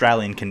for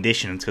Australian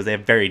conditions because they're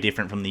very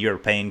different from the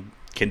European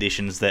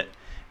conditions that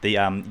the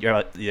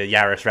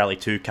Yaris Rally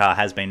 2 car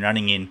has been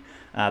running in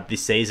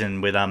this season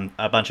with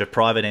a bunch of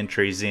private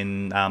entries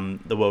in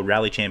the World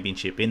Rally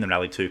Championship in the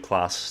Rally 2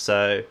 class.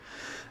 So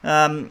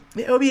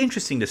it'll be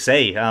interesting to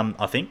see,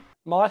 I think.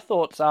 My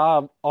thoughts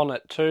are on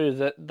it too,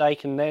 that they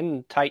can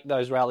then take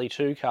those Rally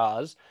 2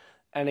 cars,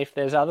 and if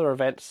there's other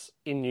events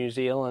in New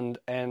Zealand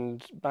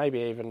and maybe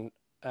even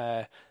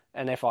an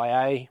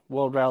FIA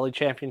World Rally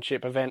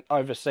Championship event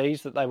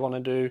overseas that they want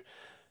to do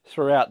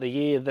throughout the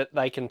year, that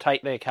they can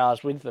take their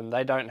cars with them.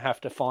 They don't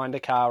have to find a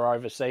car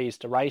overseas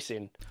to race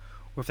in.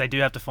 Or if they do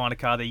have to find a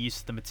car, they're used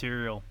to the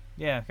material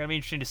going to be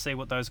interesting to see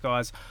what those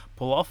guys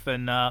pull off.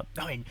 And,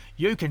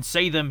 you can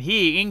see them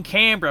here in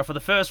Canberra for the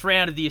first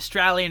round of the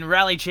Australian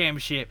Rally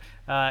Championship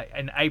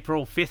in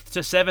April 5th to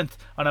 7th.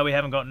 I know we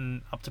haven't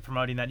gotten up to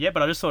promoting that yet,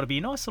 but I just thought it'd be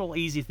a nice little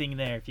easy thing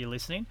there if you're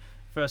listening.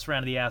 First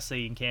round of the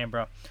RC in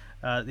Canberra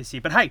this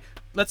year. But, hey,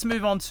 let's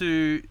move on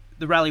to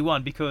the Rally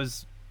 1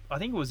 because I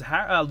think it was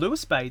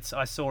Lewis Bates,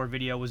 I saw a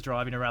video, was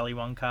driving a Rally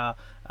 1 car.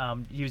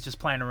 He was just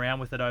playing around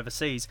with it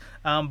overseas.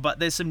 But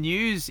there's some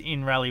news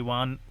in Rally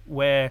 1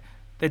 where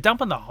they're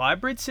dumping the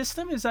hybrid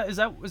system. Is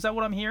that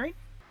what I'm hearing?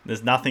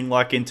 There's nothing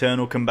like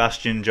internal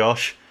combustion,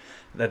 Josh.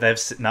 That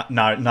they've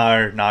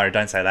no,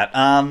 don't say that.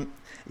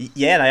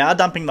 Yeah, they are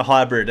dumping the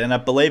hybrid, and I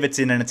believe it's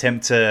in an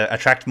attempt to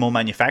attract more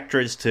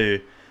manufacturers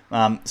to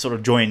sort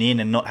of join in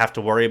and not have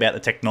to worry about the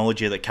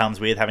technology that comes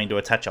with having to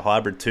attach a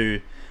hybrid to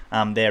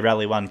their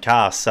Rally 1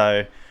 car.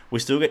 So we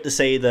still get to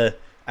see the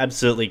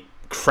absolutely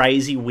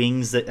crazy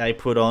wings that they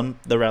put on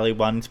the Rally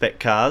 1 spec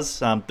cars.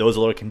 There was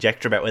a lot of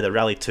conjecture about whether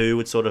Rally 2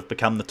 would sort of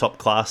become the top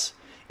class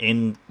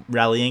in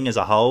rallying as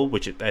a whole,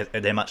 which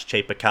they're much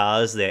cheaper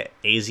cars. They're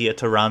easier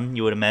to run,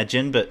 you would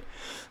imagine. But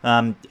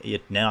you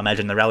now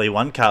imagine the Rally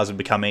 1 cars would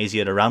become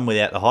easier to run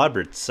without the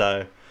hybrids.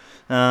 So,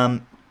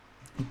 an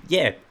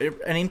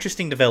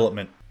interesting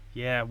development.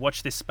 Yeah,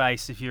 watch this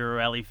space if you're a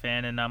rally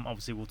fan, and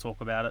obviously we'll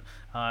talk about it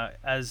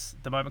as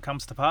the moment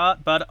comes to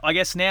part. But I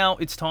guess now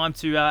it's time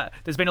to...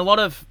 there's been a lot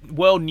of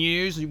world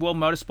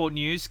motorsport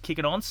news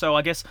kicking on, so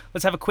I guess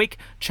let's have a quick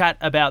chat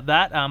about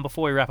that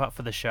before we wrap up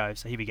for the show.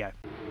 So here we go.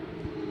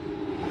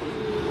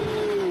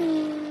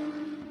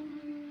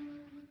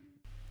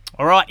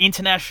 All right,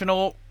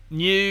 international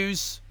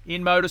news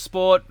in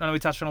motorsport. I know we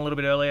touched on a little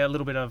bit earlier, a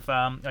little bit of,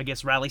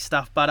 rally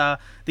stuff. But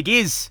the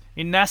Giz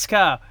in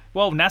NASCAR,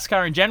 well,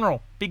 NASCAR in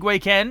general, big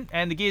weekend,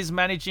 and the Giz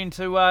managing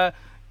to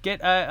get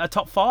a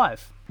top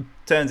 5.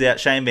 Turns out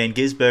Shane van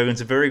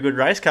Gisbergen's a very good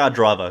race car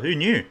driver. Who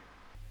knew?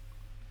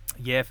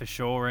 Yeah, for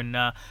sure. And,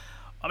 I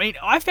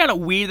found it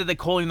weird that they're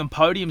calling them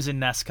podiums in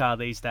NASCAR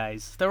these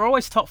days. They're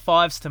always top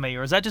 5s to me.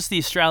 Or is that just the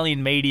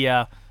Australian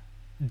media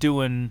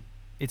doing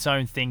its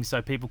own thing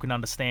so people can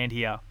understand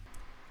here?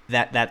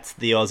 That's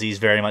the Aussies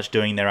very much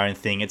doing their own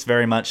thing. It's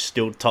very much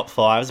still top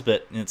 5s,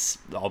 but it's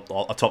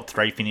a top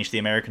 3 finish, the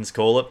Americans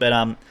call it.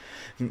 But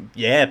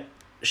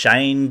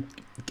Shane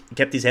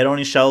kept his head on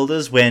his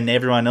shoulders when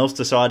everyone else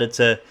decided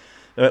to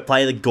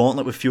play the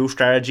gauntlet with fuel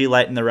strategy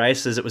late in the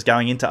race as it was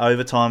going into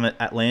overtime at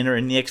Atlanta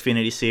in the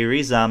Xfinity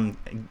Series.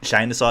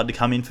 Shane decided to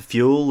come in for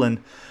fuel,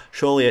 and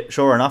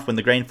sure enough, when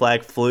the green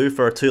flag flew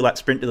for a 2-lap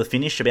sprint to the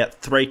finish, about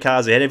 3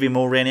 cars ahead of him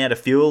all ran out of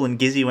fuel, and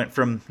Gizzy went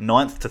from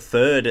 9th to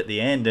 3rd at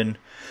the end. And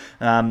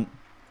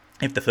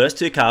if the first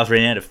 2 cars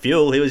ran out of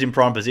fuel, he was in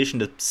prime position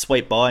to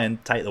sweep by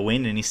and take the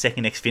win in his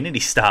second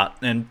Xfinity start.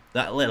 And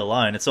let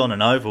alone, it's on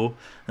an oval.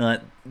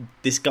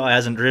 This guy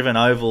hasn't driven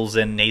ovals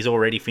and he's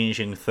already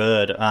finishing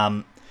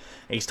 3rd.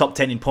 He's top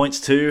 10 in points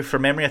too,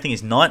 from memory. I think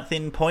he's 9th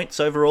in points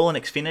overall in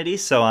Xfinity.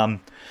 So,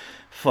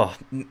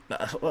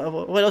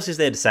 what else is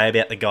there to say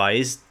about the guy?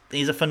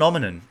 He's a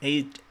phenomenon.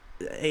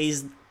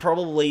 He's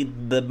probably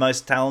the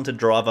most talented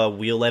driver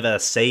we'll ever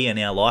see in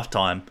our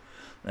lifetime.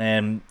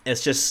 And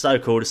it's just so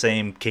cool to see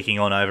him kicking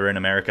on over in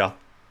America.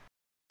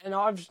 And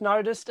I've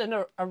noticed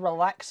a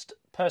relaxed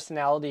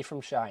personality from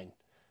Shane.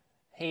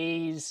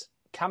 He's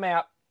come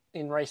out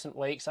in recent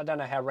weeks. I don't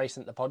know how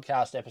recent the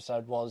podcast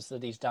episode was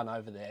that he's done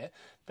over there,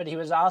 but he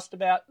was asked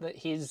about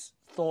his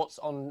thoughts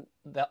on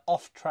the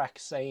off-track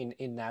scene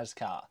in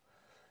NASCAR.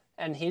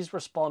 And his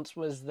response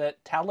was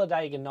that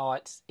Talladega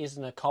Nights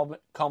isn't a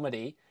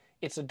comedy,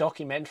 it's a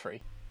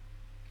documentary.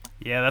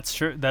 Yeah, that's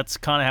true. That's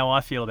kind of how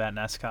I feel about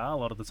NASCAR a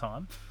lot of the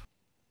time.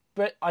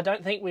 But I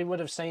don't think we would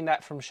have seen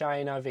that from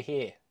Shane over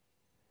here.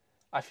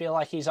 I feel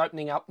like he's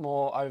opening up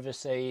more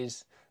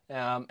overseas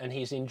and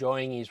he's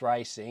enjoying his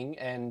racing,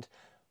 and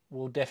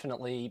we'll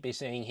definitely be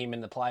seeing him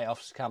in the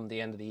playoffs come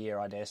the end of the year,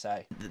 I dare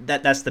say.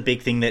 That's the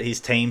big thing that his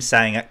team's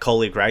saying at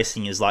Colleague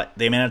Racing is like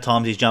the amount of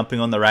times he's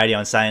jumping on the radio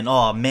and saying,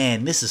 "Oh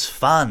man, this is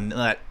fun."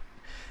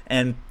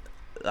 And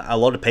a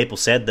lot of people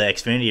said the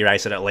Xfinity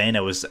race at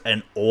Atlanta was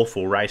an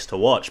awful race to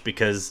watch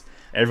because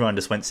everyone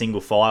just went single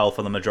file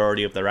for the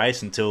majority of the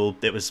race until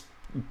it was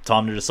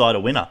time to decide a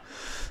winner.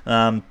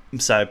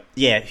 So,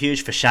 yeah,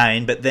 huge for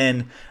Shane. But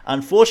then,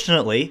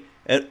 unfortunately,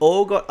 it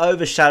all got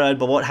overshadowed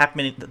by what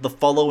happened the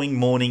following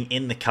morning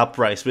in the Cup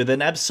race with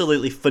an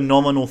absolutely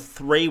phenomenal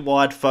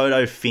 3-wide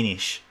photo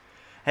finish.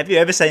 Have you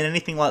ever seen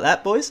anything like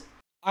that, boys?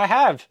 I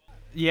have.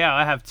 Yeah,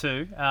 I have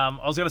too. I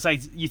was going to say,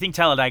 you think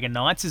Talladega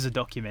Nights is a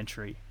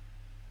documentary?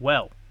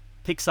 Well,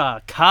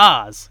 Pixar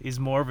Cars is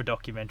more of a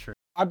documentary.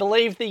 I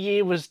believe the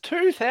year was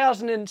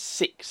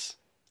 2006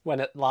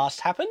 when it last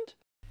happened.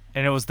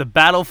 And it was the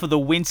battle for the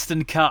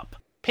Winston Cup.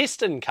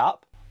 Piston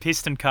Cup,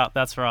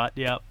 that's right,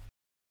 yep.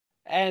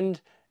 And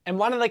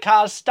one of the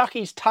cars stuck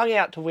his tongue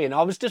out to win.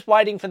 I was just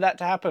waiting for that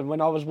to happen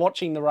when I was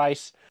watching the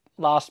race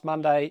last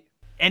Monday.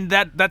 And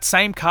that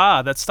same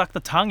car that stuck the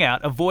tongue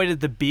out avoided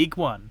the big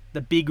one,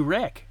 the big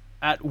wreck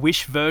at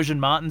Wish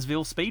Version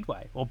Martinsville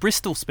Speedway, or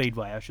Bristol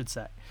Speedway, I should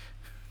say.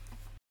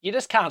 You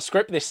just can't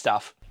script this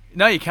stuff.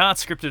 No, you can't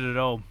script it at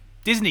all.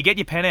 Disney, get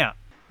your pen out.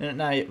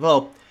 No,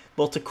 well,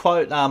 to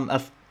quote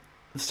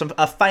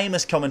a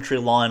famous commentary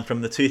line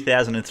from the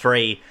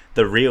 2003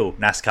 The Real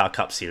NASCAR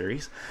Cup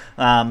Series,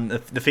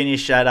 the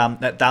finish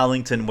at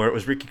Darlington, where it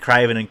was Ricky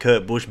Craven and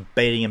Kurt Busch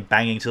beating and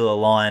banging to the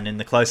line in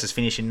the closest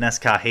finish in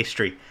NASCAR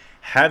history.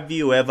 Have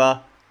you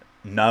ever?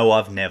 No,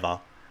 I've never.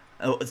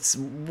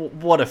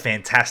 What a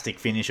fantastic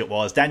finish it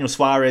was. Daniel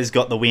Suarez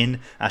got the win.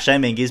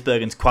 Shane van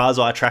Gisbergen's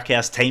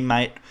quasi-Trackhouse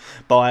teammate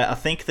by, I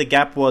think the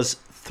gap was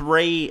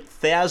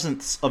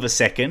 0.003 of a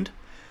second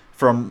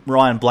from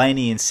Ryan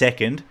Blaney in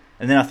second.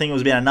 And then I think it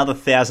was about another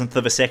 1,000th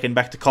of a second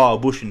back to Kyle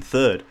Busch in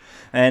third.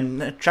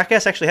 And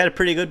Trackhouse actually had a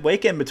pretty good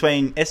weekend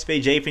between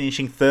SVG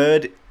finishing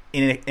third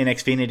in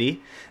Xfinity,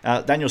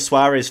 Daniel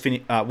Suarez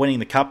winning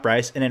the Cup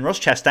race, and then Ross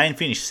Chastain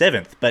finished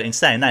 7th. But in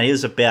saying that, he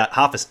was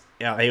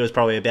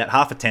probably about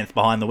half a tenth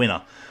behind the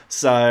winner.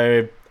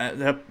 So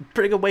a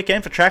pretty good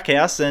weekend for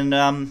Trackhouse,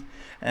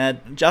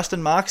 and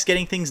Justin Marks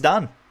getting things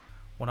done.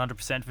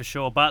 100% for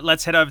sure. But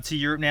let's head over to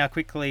Europe now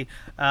quickly.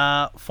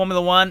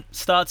 Formula One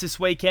starts this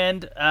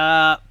weekend.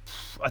 I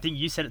think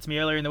you said it to me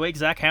earlier in the week,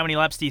 Zach. How many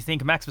laps do you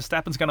think Max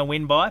Verstappen's going to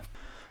win by?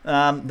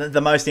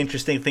 The most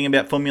interesting thing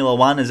about Formula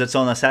One is it's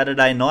on a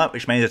Saturday night,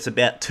 which means it's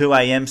about 2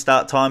 a.m.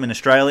 start time in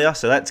Australia,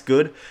 so that's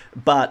good.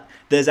 But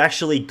there's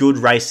actually good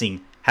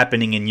racing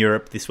happening in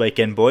Europe this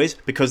weekend, boys,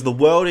 because the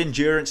World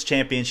Endurance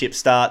Championship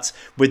starts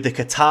with the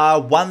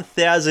Qatar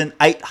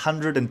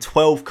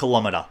 1,812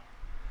 kilometre.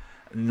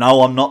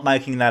 No, I'm not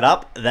making that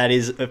up. That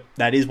is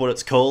what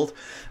it's called.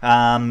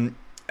 Is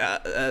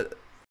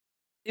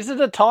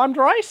it a timed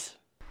race?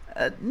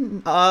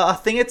 I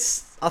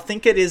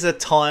think it is a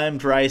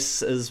timed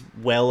race as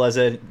well as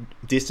a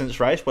distance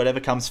race,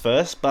 whatever comes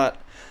first. But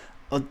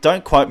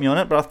don't quote me on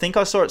it. But I think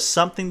I saw it's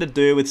something to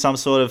do with some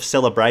sort of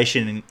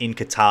celebration in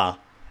Qatar,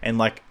 and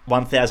like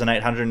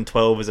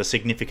 1,812 is a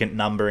significant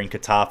number in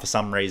Qatar for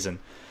some reason.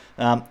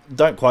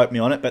 Don't quote me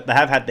on it, but they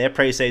have had their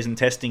pre-season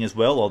testing as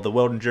well, or the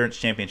World Endurance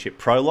Championship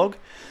Prologue,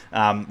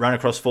 run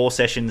across 4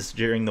 sessions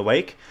during the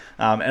week,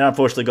 and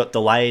unfortunately got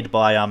delayed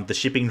by the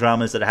shipping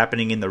dramas that are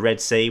happening in the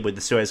Red Sea with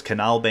the Suez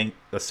Canal being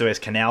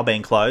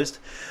closed.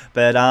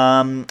 But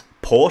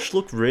Porsche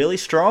looked really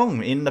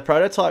strong in the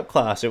prototype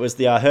class. It was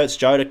the Hertz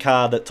Jota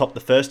car that topped the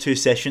first 2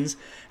 sessions,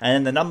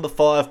 and the number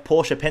 5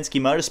 Porsche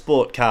Penske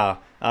Motorsport car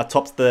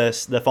tops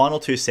the final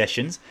 2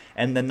 sessions,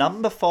 and the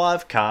number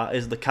 5 car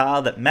is the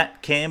car that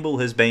Matt Campbell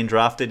has been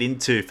drafted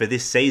into for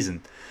this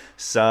season.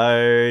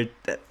 So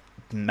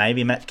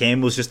maybe Matt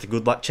Campbell's just a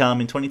good luck charm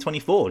in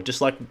 2024,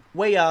 just like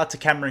we are to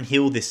Cameron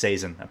Hill this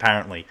season,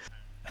 apparently.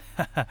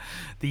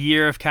 The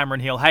year of Cameron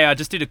Hill. Hey, I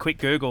just did a quick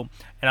Google,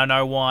 and I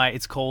know why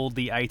it's called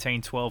the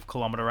 1812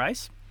 kilometre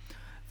race.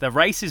 The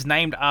race is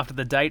named after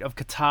the date of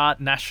Qatar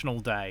National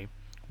Day,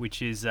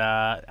 which is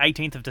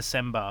 18th of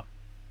December.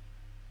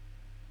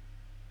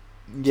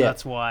 Yeah, so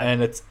that's why.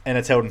 And it's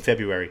held in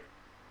February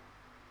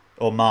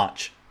or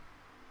March.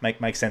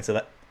 Make sense of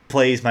that.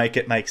 Please make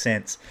it make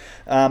sense.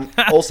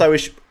 Also, we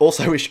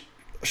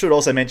should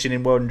also mention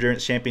in World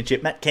Endurance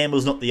Championship, Matt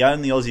Campbell's not the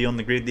only Aussie on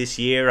the grid this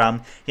year.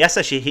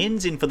 Yasser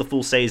Shahin's in for the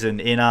full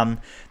season in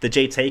the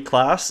GT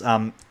class.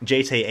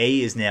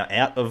 GTE is now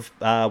out of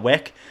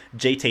WEC.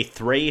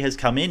 GT3 has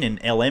come in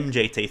LM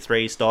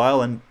GT3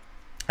 style, and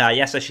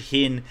Yasser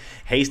Shahin,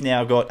 he's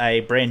now got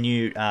a brand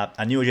new,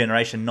 a newer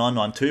generation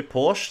 992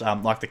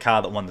 Porsche, like the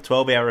car that won the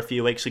 12-hour a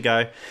few weeks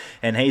ago,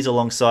 and he's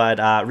alongside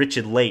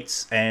Richard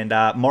Leitz and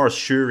Morris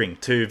Schuring,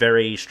 2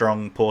 very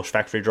strong Porsche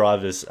factory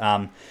drivers.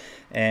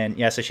 And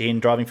Yasser Shahin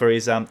driving for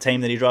his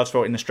team that he drives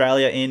for in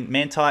Australia in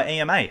Manthey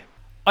EMA.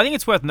 I think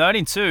it's worth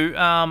noting too,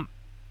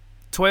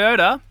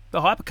 Toyota,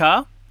 the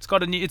hypercar,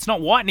 it's not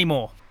white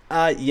anymore.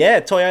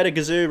 Toyota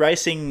Gazoo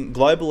Racing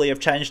globally have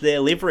changed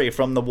their livery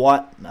from the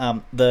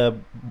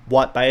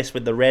white base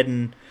with the red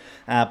and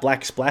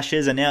black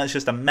splashes, and now it's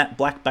just a matte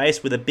black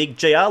base with a big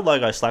GR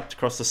logo slapped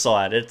across the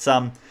side. It's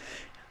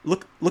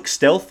looks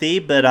stealthy,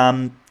 but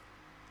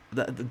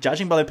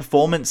judging by their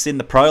performance in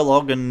the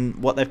prologue and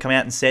what they've come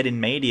out and said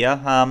in media,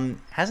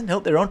 hasn't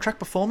helped their on-track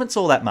performance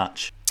all that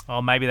much. Oh,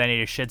 maybe they need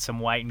to shed some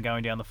weight and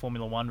going down the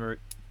Formula One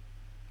route.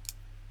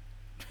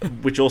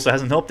 Which also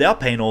hasn't helped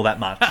Alpine all that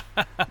much.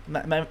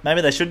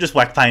 Maybe they should just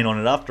whack paint on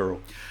it after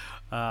all.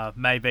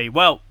 Maybe.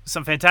 Well,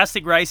 some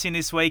fantastic racing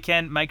this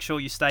weekend. Make sure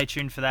you stay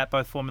tuned for that,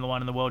 both Formula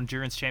One and the World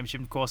Endurance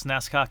Championship. Of course,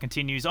 NASCAR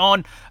continues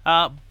on.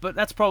 But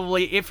that's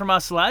probably it from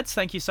us, lads.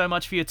 Thank you so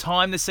much for your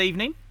time this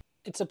evening.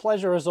 It's a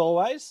pleasure as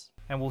always.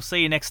 And we'll see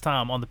you next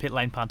time on the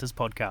Pitlane Punters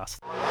Podcast.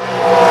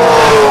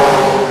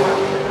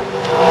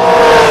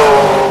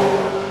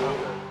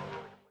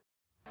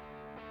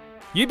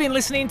 You've been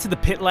listening to the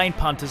Pitlane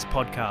Punters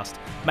Podcast.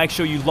 Make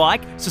sure you like,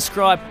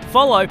 subscribe,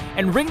 follow,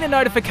 and ring the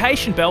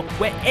notification bell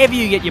wherever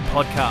you get your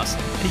podcasts.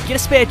 And if you get a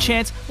spare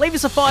chance, leave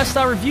us a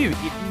 5-star review.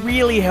 It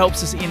really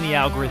helps us in the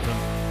algorithm.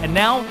 And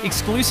now,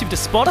 exclusive to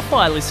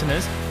Spotify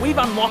listeners, we've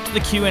unlocked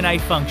the Q&A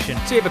function.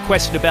 So if you have a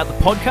question about the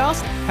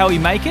podcast, how we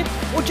make it,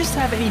 or just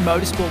have any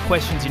motorsport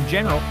questions in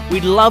general,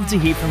 we'd love to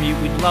hear from you,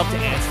 we'd love to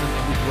answer them,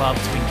 and we'd love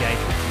to engage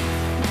with you.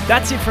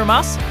 That's it from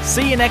us.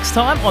 See you next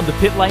time on the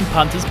Pitlane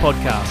Punters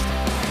Podcast.